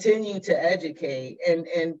to continue to educate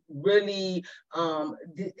and really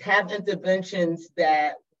have interventions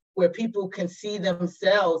where people can see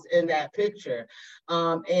themselves in that picture.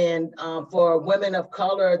 For women of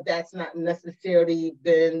color, that's not necessarily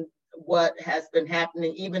been what has been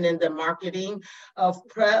happening, even in the marketing of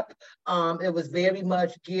PrEP. It was very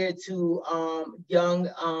much geared to young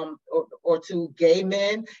or to gay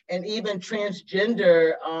men, and even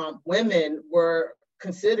transgender women were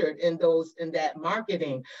considered in that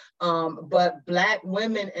marketing. But Black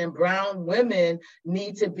women and brown women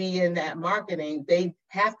need to be in that marketing. They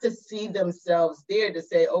have to see themselves there to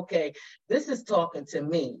say, okay, this is talking to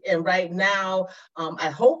me. And right now,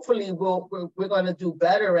 hopefully we're going to do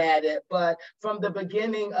better at it. But from the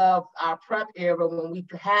beginning of our PrEP era, when we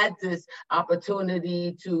had this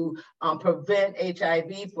opportunity to prevent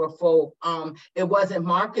HIV for folk, it wasn't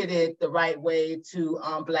marketed the right way to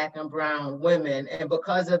Black and brown women. And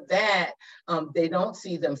because of that, they don't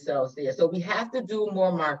see themselves there. So we have to do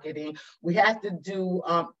more marketing. We have to do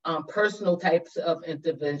personal types of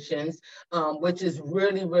interventions, which is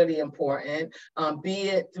really, really important, be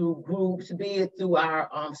it through groups, be it through our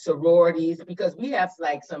sororities, because we have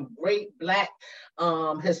like some great Black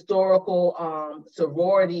historical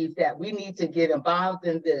sororities that we need to get involved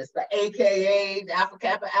in this. The AKA, Alpha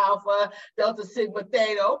Kappa Alpha, Delta Sigma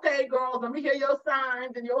Theta. Okay, girls, let me hear your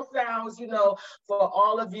signs and your sounds, for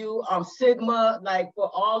all of you. Sigma, like for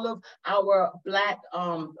all of our Black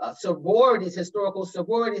sororities, historical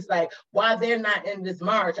sororities, like why they're not in this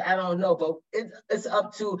march, I don't know, but it's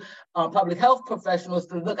up to public health professionals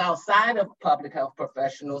to look outside of public health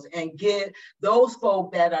professionals and get those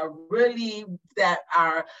folk that are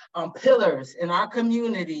pillars in our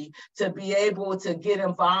community to be able to get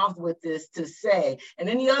involved with this, to say, and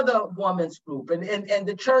any other women's group and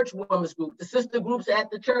the church women's group, the sister groups at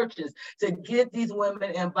the churches, to get these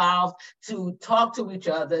women involved, to talk to each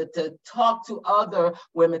other, to talk to other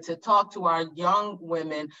women, to talk to our young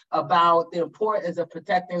women about the importance of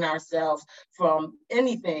protecting ourselves from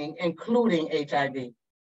anything, including HIV.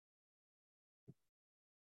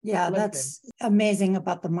 Yeah, that's amazing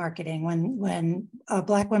about the marketing. When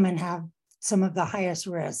Black women have some of the highest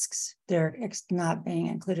risks, they're not being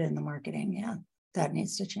included in the marketing. Yeah, that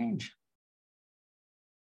needs to change.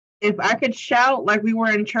 If I could shout like we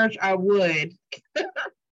were in church, I would,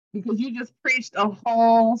 because you just preached a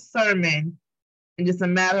whole sermon in just a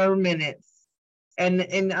matter of minutes. And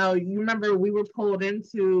you remember we were pulled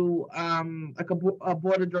into like a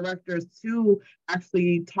board of directors to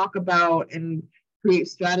actually talk about and create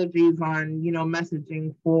strategies on,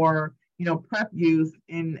 messaging for, PrEP use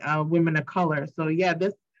in women of color. So yeah,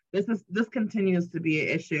 this continues to be an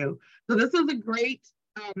issue. So this is a great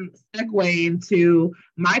segue into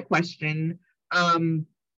my question,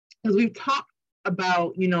 because we've talked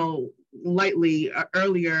about, lightly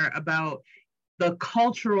earlier about the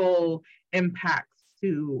cultural impacts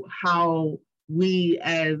to how we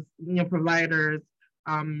as providers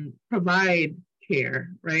provide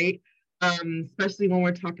care, right? especially when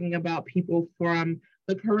we're talking about people from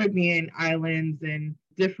the Caribbean islands and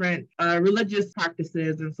different religious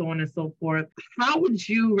practices and so on and so forth. How would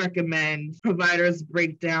you recommend providers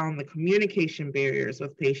break down the communication barriers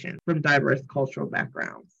with patients from diverse cultural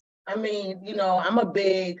backgrounds? I mean, I'm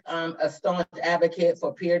a staunch advocate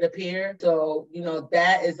for peer-to-peer. So,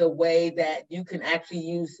 that is a way that you can actually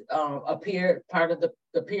use a peer, part of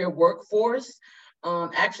the peer workforce.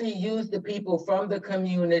 Actually use the people from the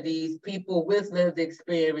communities, people with lived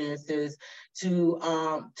experiences to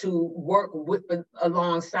work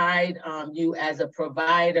alongside you as a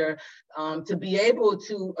provider to be able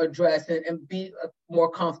to address it and be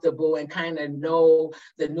more comfortable and kind of know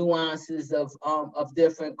the nuances of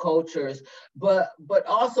different cultures, but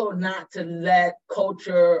also not to let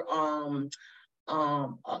culture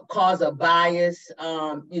cause a bias.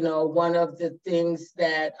 One of the things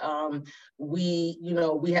that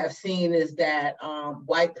we have seen is that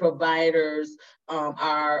white providers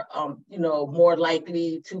are more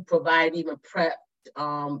likely to provide even PrEP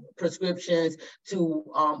prescriptions to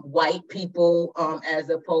white people as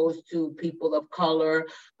opposed to people of color,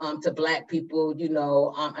 to Black people,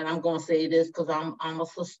 and I'm going to say this because I'm a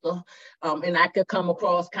sister, and I could come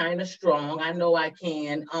across kind of strong. I know I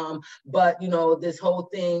can, but this whole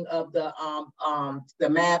thing of the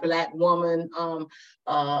mad Black woman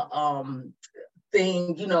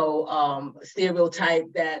thing, stereotype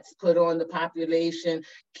that's put on the population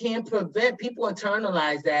can prevent people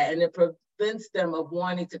internalize that, and it prevents them of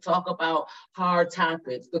wanting to talk about hard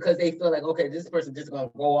topics because they feel like, okay, this person just gonna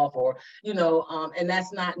go off, or and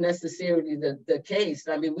that's not necessarily the case.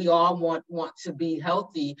 I mean, we all want to be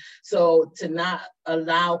healthy, so to not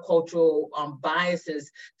allow cultural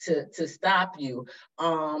biases to stop you.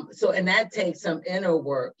 And that takes some inner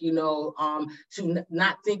work, to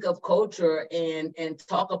not think of culture and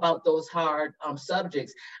talk about those hard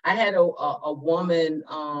subjects. I had a woman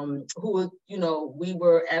who, we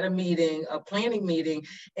were at a planning meeting,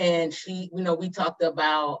 and she, we talked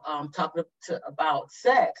about about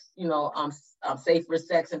sex, safer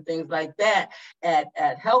sex and things like that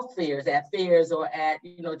at health fairs, or at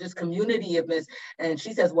just community events. And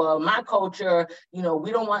she says, well, my culture, we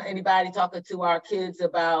don't want anybody talking to our kids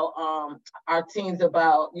about our teens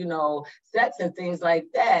about sex and things like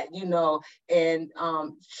that, and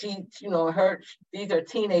she, these are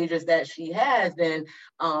teenagers that she has, and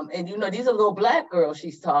these are little Black girls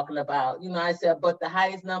she's talking about. I said, but the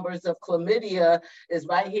highest numbers of chlamydia is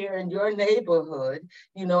right here in your neighborhood,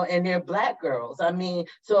 and they're Black girls. I mean,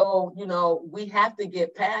 so, we have to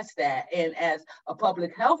get past that. And as a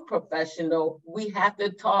public health professional, we have to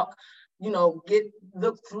talk,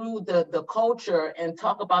 look through the culture and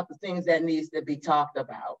talk about the things that needs to be talked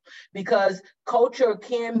about, because culture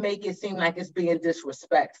can make it seem like it's being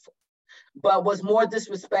disrespectful. But what's more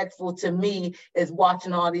disrespectful to me is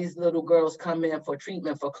watching all these little girls come in for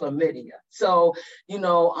treatment for chlamydia. So,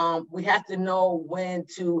 we have to know when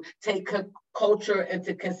to take culture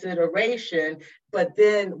into consideration, but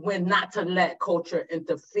then when not to let culture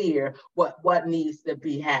interfere what needs to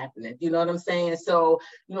be happening. You know what I'm saying? So,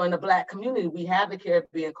 in the Black community, we have the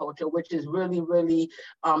Caribbean culture, which is really, really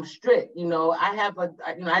strict.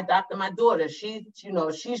 I adopted my daughter. She's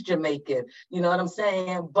Jamaican. You know what I'm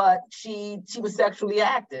saying? But she was sexually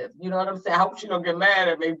active. You know what I'm saying? I hope she don't get mad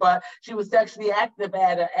at me, but she was sexually active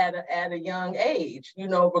at a young age,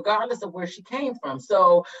 regardless of where she came from.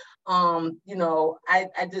 So,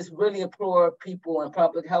 I just really implore people and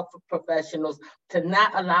public health professionals to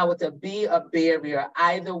not allow it to be a barrier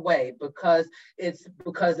either way, because it's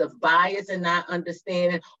because of bias and not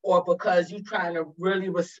understanding, or because you're trying to really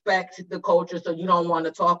respect the culture, so you don't want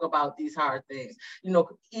to talk about these hard things.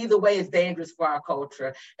 Either way is dangerous for our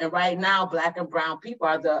culture. And right now, Black and brown people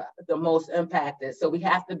are the most impacted. So we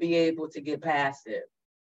have to be able to get past it.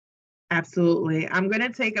 Absolutely. I'm going to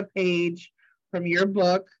take a page from your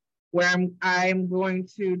book, where I'm going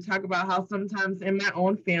to talk about how sometimes in my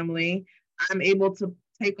own family, I'm able to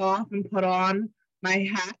take off and put on my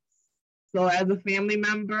hats. So as a family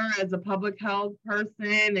member, as a public health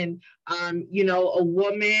person, and, a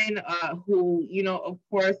woman who, of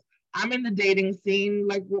course, I'm in the dating scene.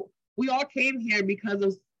 Like, we all came here because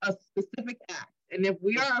of a specific act. And if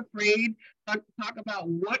we are afraid to talk about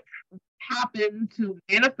what happened to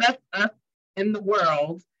manifest us in the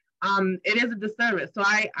world, it is a disservice. So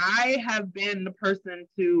I have been the person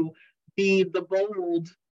to be the bold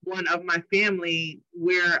one of my family,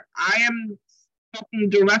 where I am talking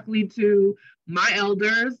directly to my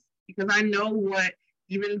elders, because I know what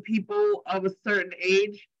even people of a certain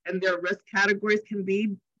age and their risk categories can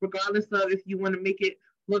be, regardless of if you want to make it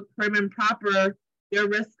look prim and proper. There are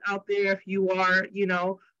risks out there if you are,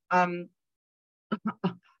 about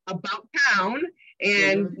town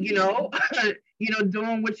and,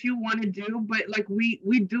 doing what you want to do. But like,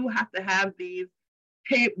 we do have to have these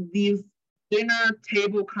dinner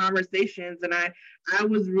table conversations. And I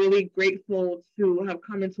was really grateful to have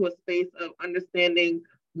come into a space of understanding,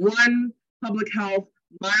 one, public health,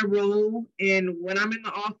 my role in when I'm in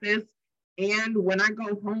the office and when I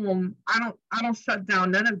go home. I don't shut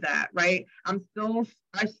down none of that, right? I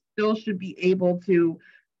still should be able to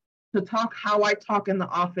talk how I talk in the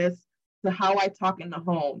office to how I talk in the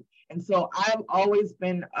home. And so I've always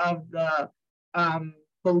been of the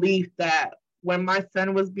belief that when my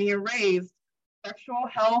son was being raised, sexual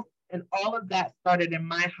health and all of that started in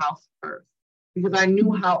my house first, because I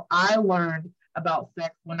knew how I learned about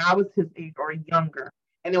sex when I was his age or younger.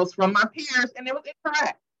 And it was from my peers and it was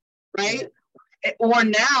incorrect, right? Or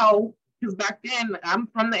now, because back then, I'm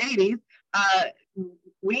from the 80s,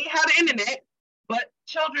 we had the internet, but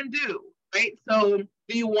children do, right? So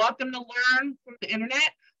do you want them to learn from the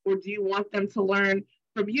internet, or do you want them to learn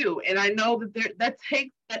from you? And I know that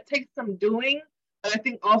takes some doing, but I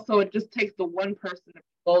think also it just takes the one person to be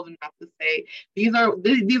bold enough to say, these are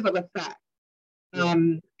the facts.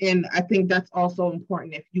 And I think that's also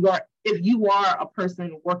important. If you are a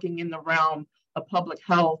person working in the realm of public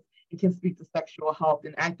health and can speak to sexual health,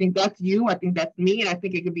 and I think that's you, I think that's me, and I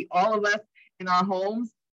think it could be all of us in our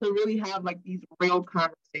homes to really have like these real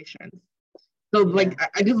conversations. So like,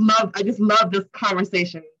 I just love this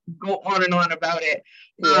conversation. Go on and on about it.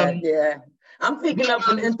 I'm thinking of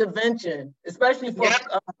an intervention, especially for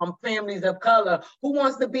families of color. Who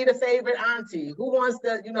wants to be the favorite auntie? Who wants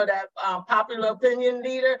to, that popular opinion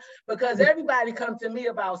leader? Because everybody comes to me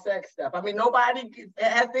about sex stuff. I mean, nobody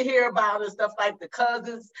has to hear about it, stuff like the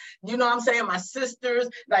cousins, you know what I'm saying? My sisters.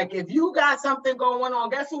 Like, if you got something going on,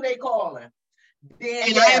 guess who they calling? Danielle.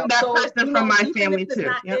 And I am that person from my family too.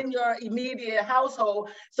 Not in your immediate household,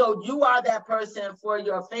 so you are that person for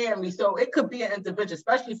your family. So it could be an intervention,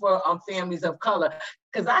 especially for families of color.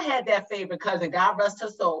 Because I had that favorite cousin, God rest her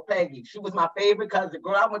soul, Peggy. She was my favorite cousin.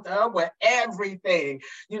 Girl, I went to her with everything.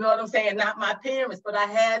 You know what I'm saying? Not my parents, but I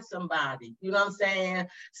had somebody. You know what I'm saying?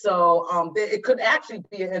 So it could actually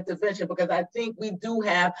be an intervention, because I think we do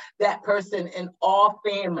have that person in all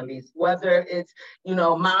families, whether it's,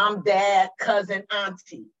 mom, dad, cousin,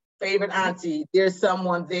 auntie, favorite auntie. There's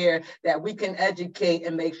someone there that we can educate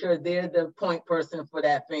and make sure they're the point person for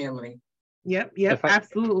that family. Yep,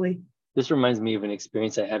 absolutely. This reminds me of an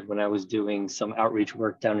experience I had when I was doing some outreach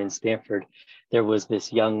work down in Stanford. There was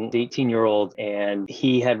this young 18-year-old, and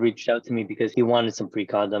he had reached out to me because he wanted some free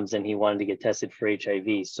condoms and he wanted to get tested for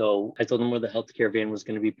HIV. So I told him where the healthcare van was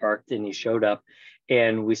going to be parked, and he showed up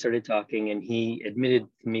and we started talking, and he admitted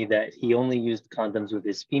to me that he only used condoms with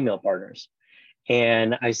his female partners.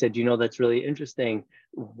 And I said, that's really interesting.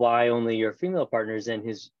 Why only your female partners? And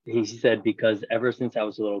he said, because ever since I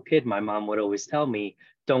was a little kid, my mom would always tell me,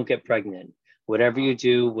 don't get pregnant. Whatever you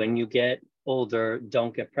do when you get older,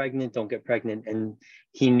 don't get pregnant. And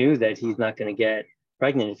he knew that he's not going to get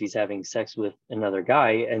pregnant if he's having sex with another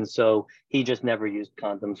guy. And so he just never used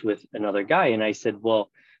condoms with another guy. And I said, well,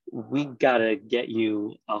 we gotta get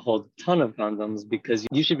you a whole ton of condoms, because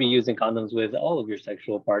you should be using condoms with all of your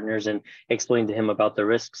sexual partners, and explain to him about the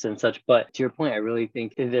risks and such. But to your point, I really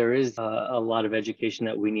think there is a lot of education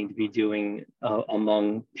that we need to be doing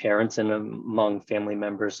among parents and among family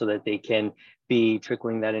members, so that they can be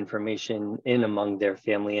trickling that information in among their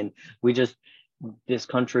family. And this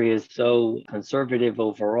country is so conservative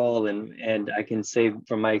overall. And I can say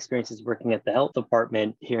from my experiences working at the health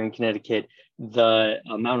department here in Connecticut, the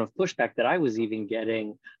amount of pushback that I was even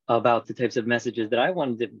getting about the types of messages that I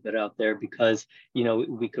wanted to put out there, because,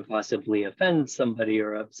 we could possibly offend somebody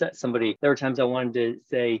or upset somebody. There were times I wanted to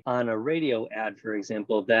say on a radio ad, for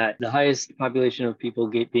example, that the highest population of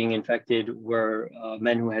people being infected were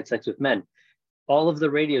men who had sex with men. All of the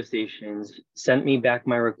radio stations sent me back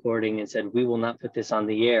my recording and said, we will not put this on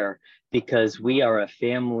the air because we are a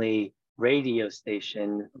family radio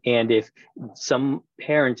station. And if some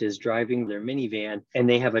parent is driving their minivan and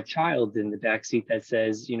they have a child in the backseat that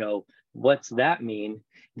says, what's that mean?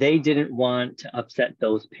 They didn't want to upset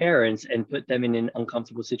those parents and put them in an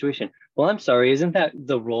uncomfortable situation. Well, I'm sorry, isn't that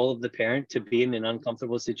the role of the parent, to be in an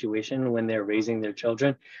uncomfortable situation when they're raising their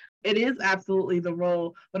children? It is absolutely the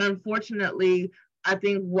role, but unfortunately, I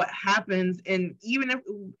think what happens, and even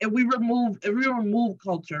if we remove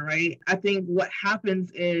culture, right? I think what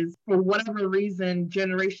happens is, for whatever reason,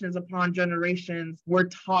 generations upon generations, we're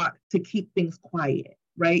taught to keep things quiet.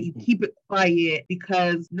 right? You keep it quiet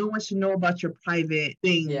because no one should know about your private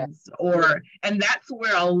things, and that's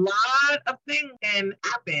where a lot of things can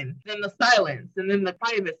happen. Then the silence, and then the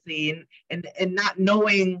privacy, and not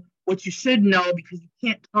knowing what you should know because you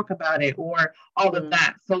can't talk about it, or all of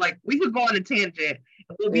that. So like, we could go on a tangent.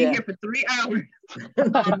 We'll be here for 3 hours.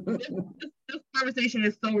 This conversation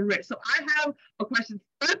is so rich. So I have a question.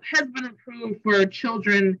 PrEP has been approved for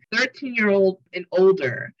children 13-year-old and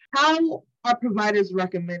older. How are providers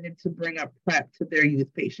recommended to bring up PrEP to their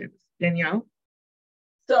youth patients? Danielle?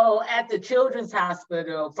 So at the Children's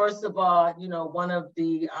Hospital, first of all, one of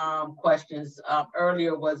the questions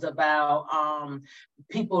earlier was about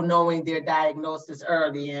people knowing their diagnosis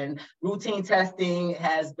early, and routine testing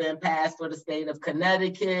has been passed for the state of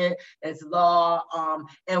Connecticut. It's law,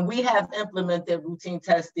 and we have implemented routine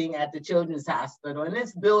testing at the Children's Hospital, and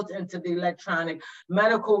it's built into the electronic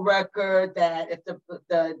medical record that if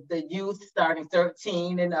the youth starting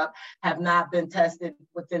 13 and up have not been tested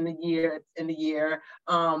within the year,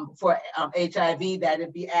 for HIV, that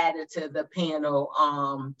it be added to the panel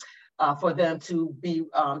for them to be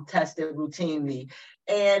tested routinely.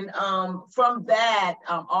 And from that,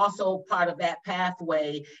 also part of that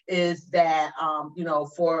pathway is that,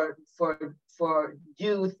 for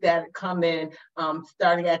youth that come in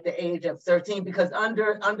starting at the age of 13, because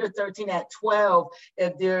under 13 at 12,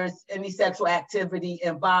 if there's any sexual activity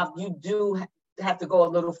involved, you do have to go a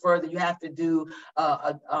little further. You have to do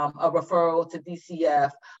a referral to DCF.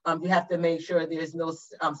 You have to make sure there's no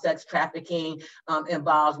sex trafficking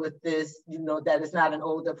involved with this, that it's not an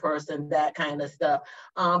older person, that kind of stuff.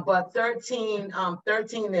 But 13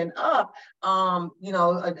 and up,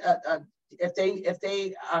 if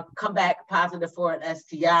they come back positive for an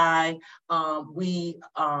STI, we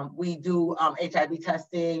do HIV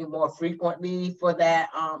testing more frequently for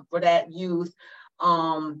that youth.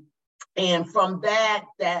 And from that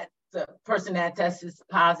the person that tests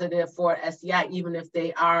positive for STI, even if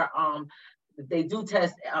they are they do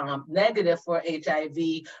test negative for HIV,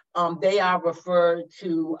 they are referred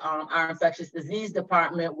to our infectious disease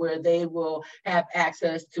department, where they will have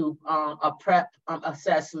access to a PrEP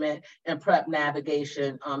assessment and PrEP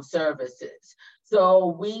navigation services. So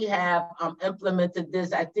we have implemented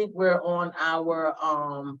this. I think we're on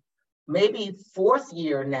our maybe 4th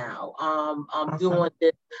year now doing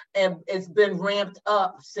this, and it's been ramped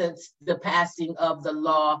up since the passing of the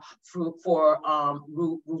law for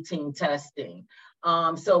routine testing.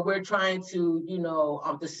 So we're trying to,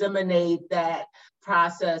 disseminate that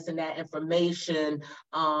process and that information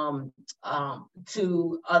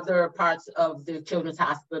to other parts of the Children's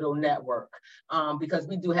Hospital network, because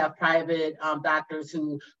we do have private doctors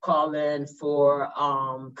who call in for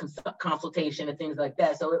consultation and things like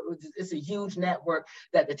that. So it's a huge network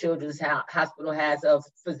that the Children's Hospital has of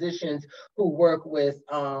physicians who work with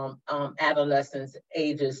adolescents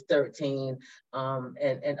ages 13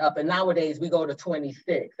 and up. And nowadays we go to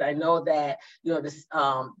 26. I know that the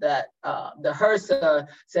HRSA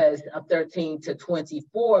says 13 to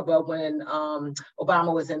 24, but when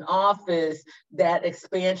Obama was in office, that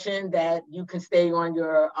expansion that you can stay on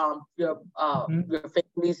your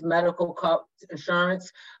family's medical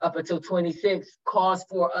insurance up until 26 caused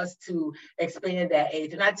for us to expand that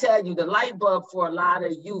age. And I tell you, the light bulb for a lot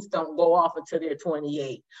of youth don't go off until they're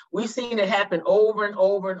 28. We've seen it happen over and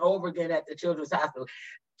over and over again at the Children's Hospital.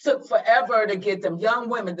 It took forever to get them young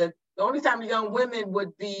women. The only time the young women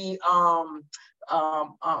would be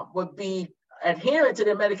adherent to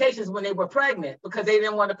their medications when they were pregnant, because they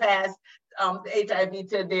didn't want to pass the HIV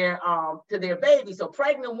to their baby. So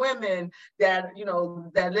pregnant women that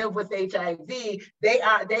live with HIV, they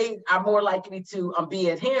are more likely to be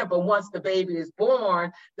adherent. But once the baby is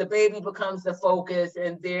born, the baby becomes the focus,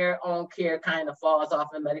 and their own care kind of falls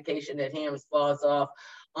off, and medication adherence falls off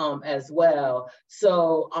as well.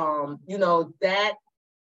 So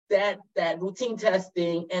that routine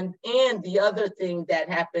testing, and the other thing that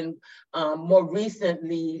happened more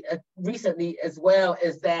recently as well,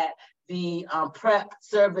 is that the PrEP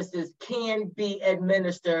services can be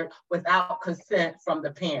administered without consent from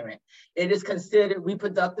the parent. It is considered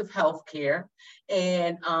reproductive health care,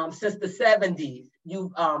 and since the 70s,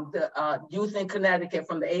 youth in Connecticut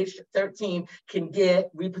from the age 13 can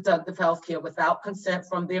get reproductive health care without consent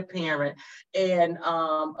from their parent. And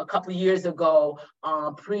a couple of years ago,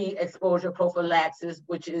 pre-exposure prophylaxis,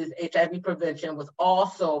 which is HIV prevention, was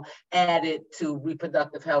also added to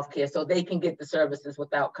reproductive health care, so they can get the services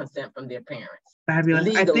without consent from their parents. Fabulous.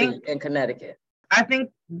 Legally in Connecticut. I think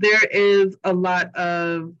there is a lot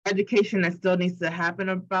of education that still needs to happen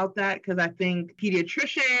about that, because I think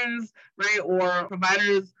pediatricians, right, or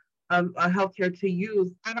providers healthcare to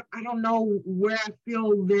use. I don't know where I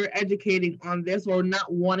feel they're educating on this, or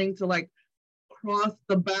not wanting to like cross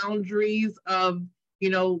the boundaries of,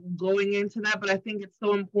 going into that. But I think it's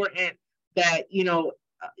so important that,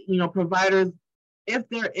 providers, if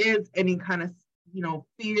there is any kind of,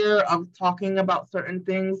 fear of talking about certain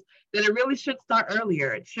things, then it really should start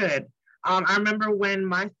earlier. It should. I remember when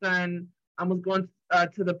my son was going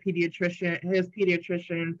to the his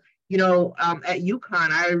pediatrician, at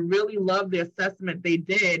UConn. I really loved the assessment they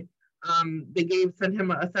did. They sent him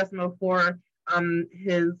an assessment for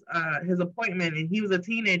his appointment, and he was a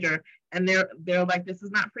teenager, and they're like, "This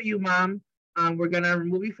is not for you, Mom. We're gonna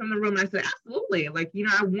remove you from the room." And I said, "Absolutely. Like,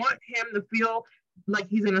 I want him to feel like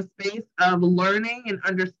he's in a space of learning and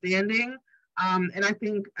understanding." And I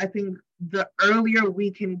think the earlier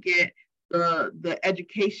we can get the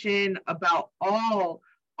education about all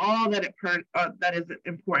that is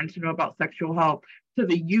important to know about sexual health to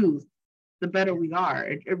the youth, the better we are.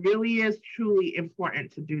 It really is truly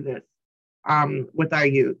important to do this with our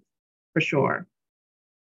youth, for sure.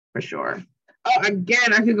 Oh,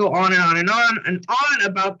 again, I could go on and on and on and on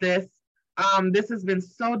about this. This has been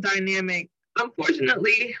so dynamic.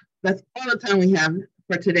 Unfortunately, that's all the time we have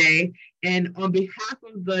for today. And on behalf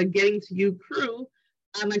of the Getting to You crew,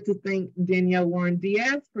 I'd like to thank Danielle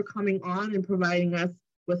Warren-Diaz for coming on and providing us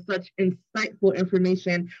with such insightful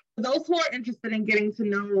information. For those who are interested in getting to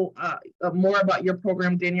know more about your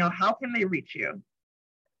program, Danielle, how can they reach you?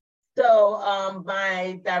 So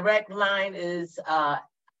my direct line is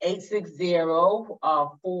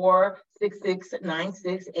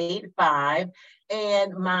 860-466-9685.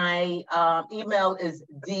 And my email is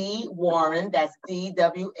dwarren, that's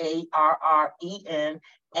DWARREN,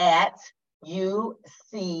 at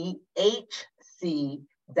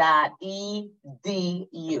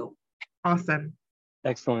UCHC.edu. Awesome.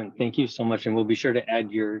 Excellent. Thank you so much. And we'll be sure to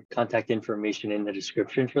add your contact information in the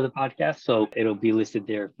description for the podcast, so it'll be listed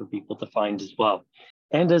there for people to find as well.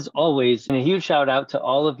 And as always, a huge shout out to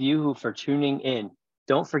all of you for tuning in.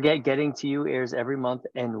 Don't forget, Getting to You airs every month,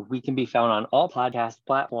 and we can be found on all podcast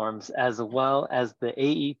platforms as well as the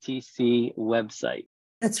AETC website.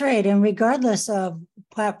 That's right. And regardless of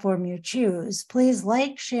platform you choose, please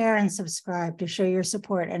like, share, and subscribe to show your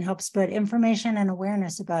support and help spread information and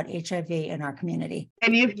awareness about HIV in our community.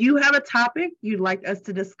 And if you have a topic you'd like us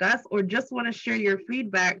to discuss or just want to share your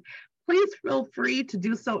feedback, please feel free to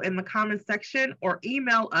do so in the comment section or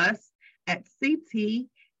email us at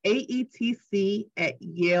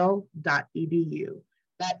ctaetc@yale.edu.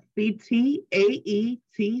 That's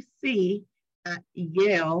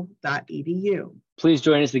ctaetc@yale.edu. Please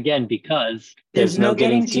join us again, because there's no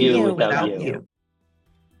getting to you without you.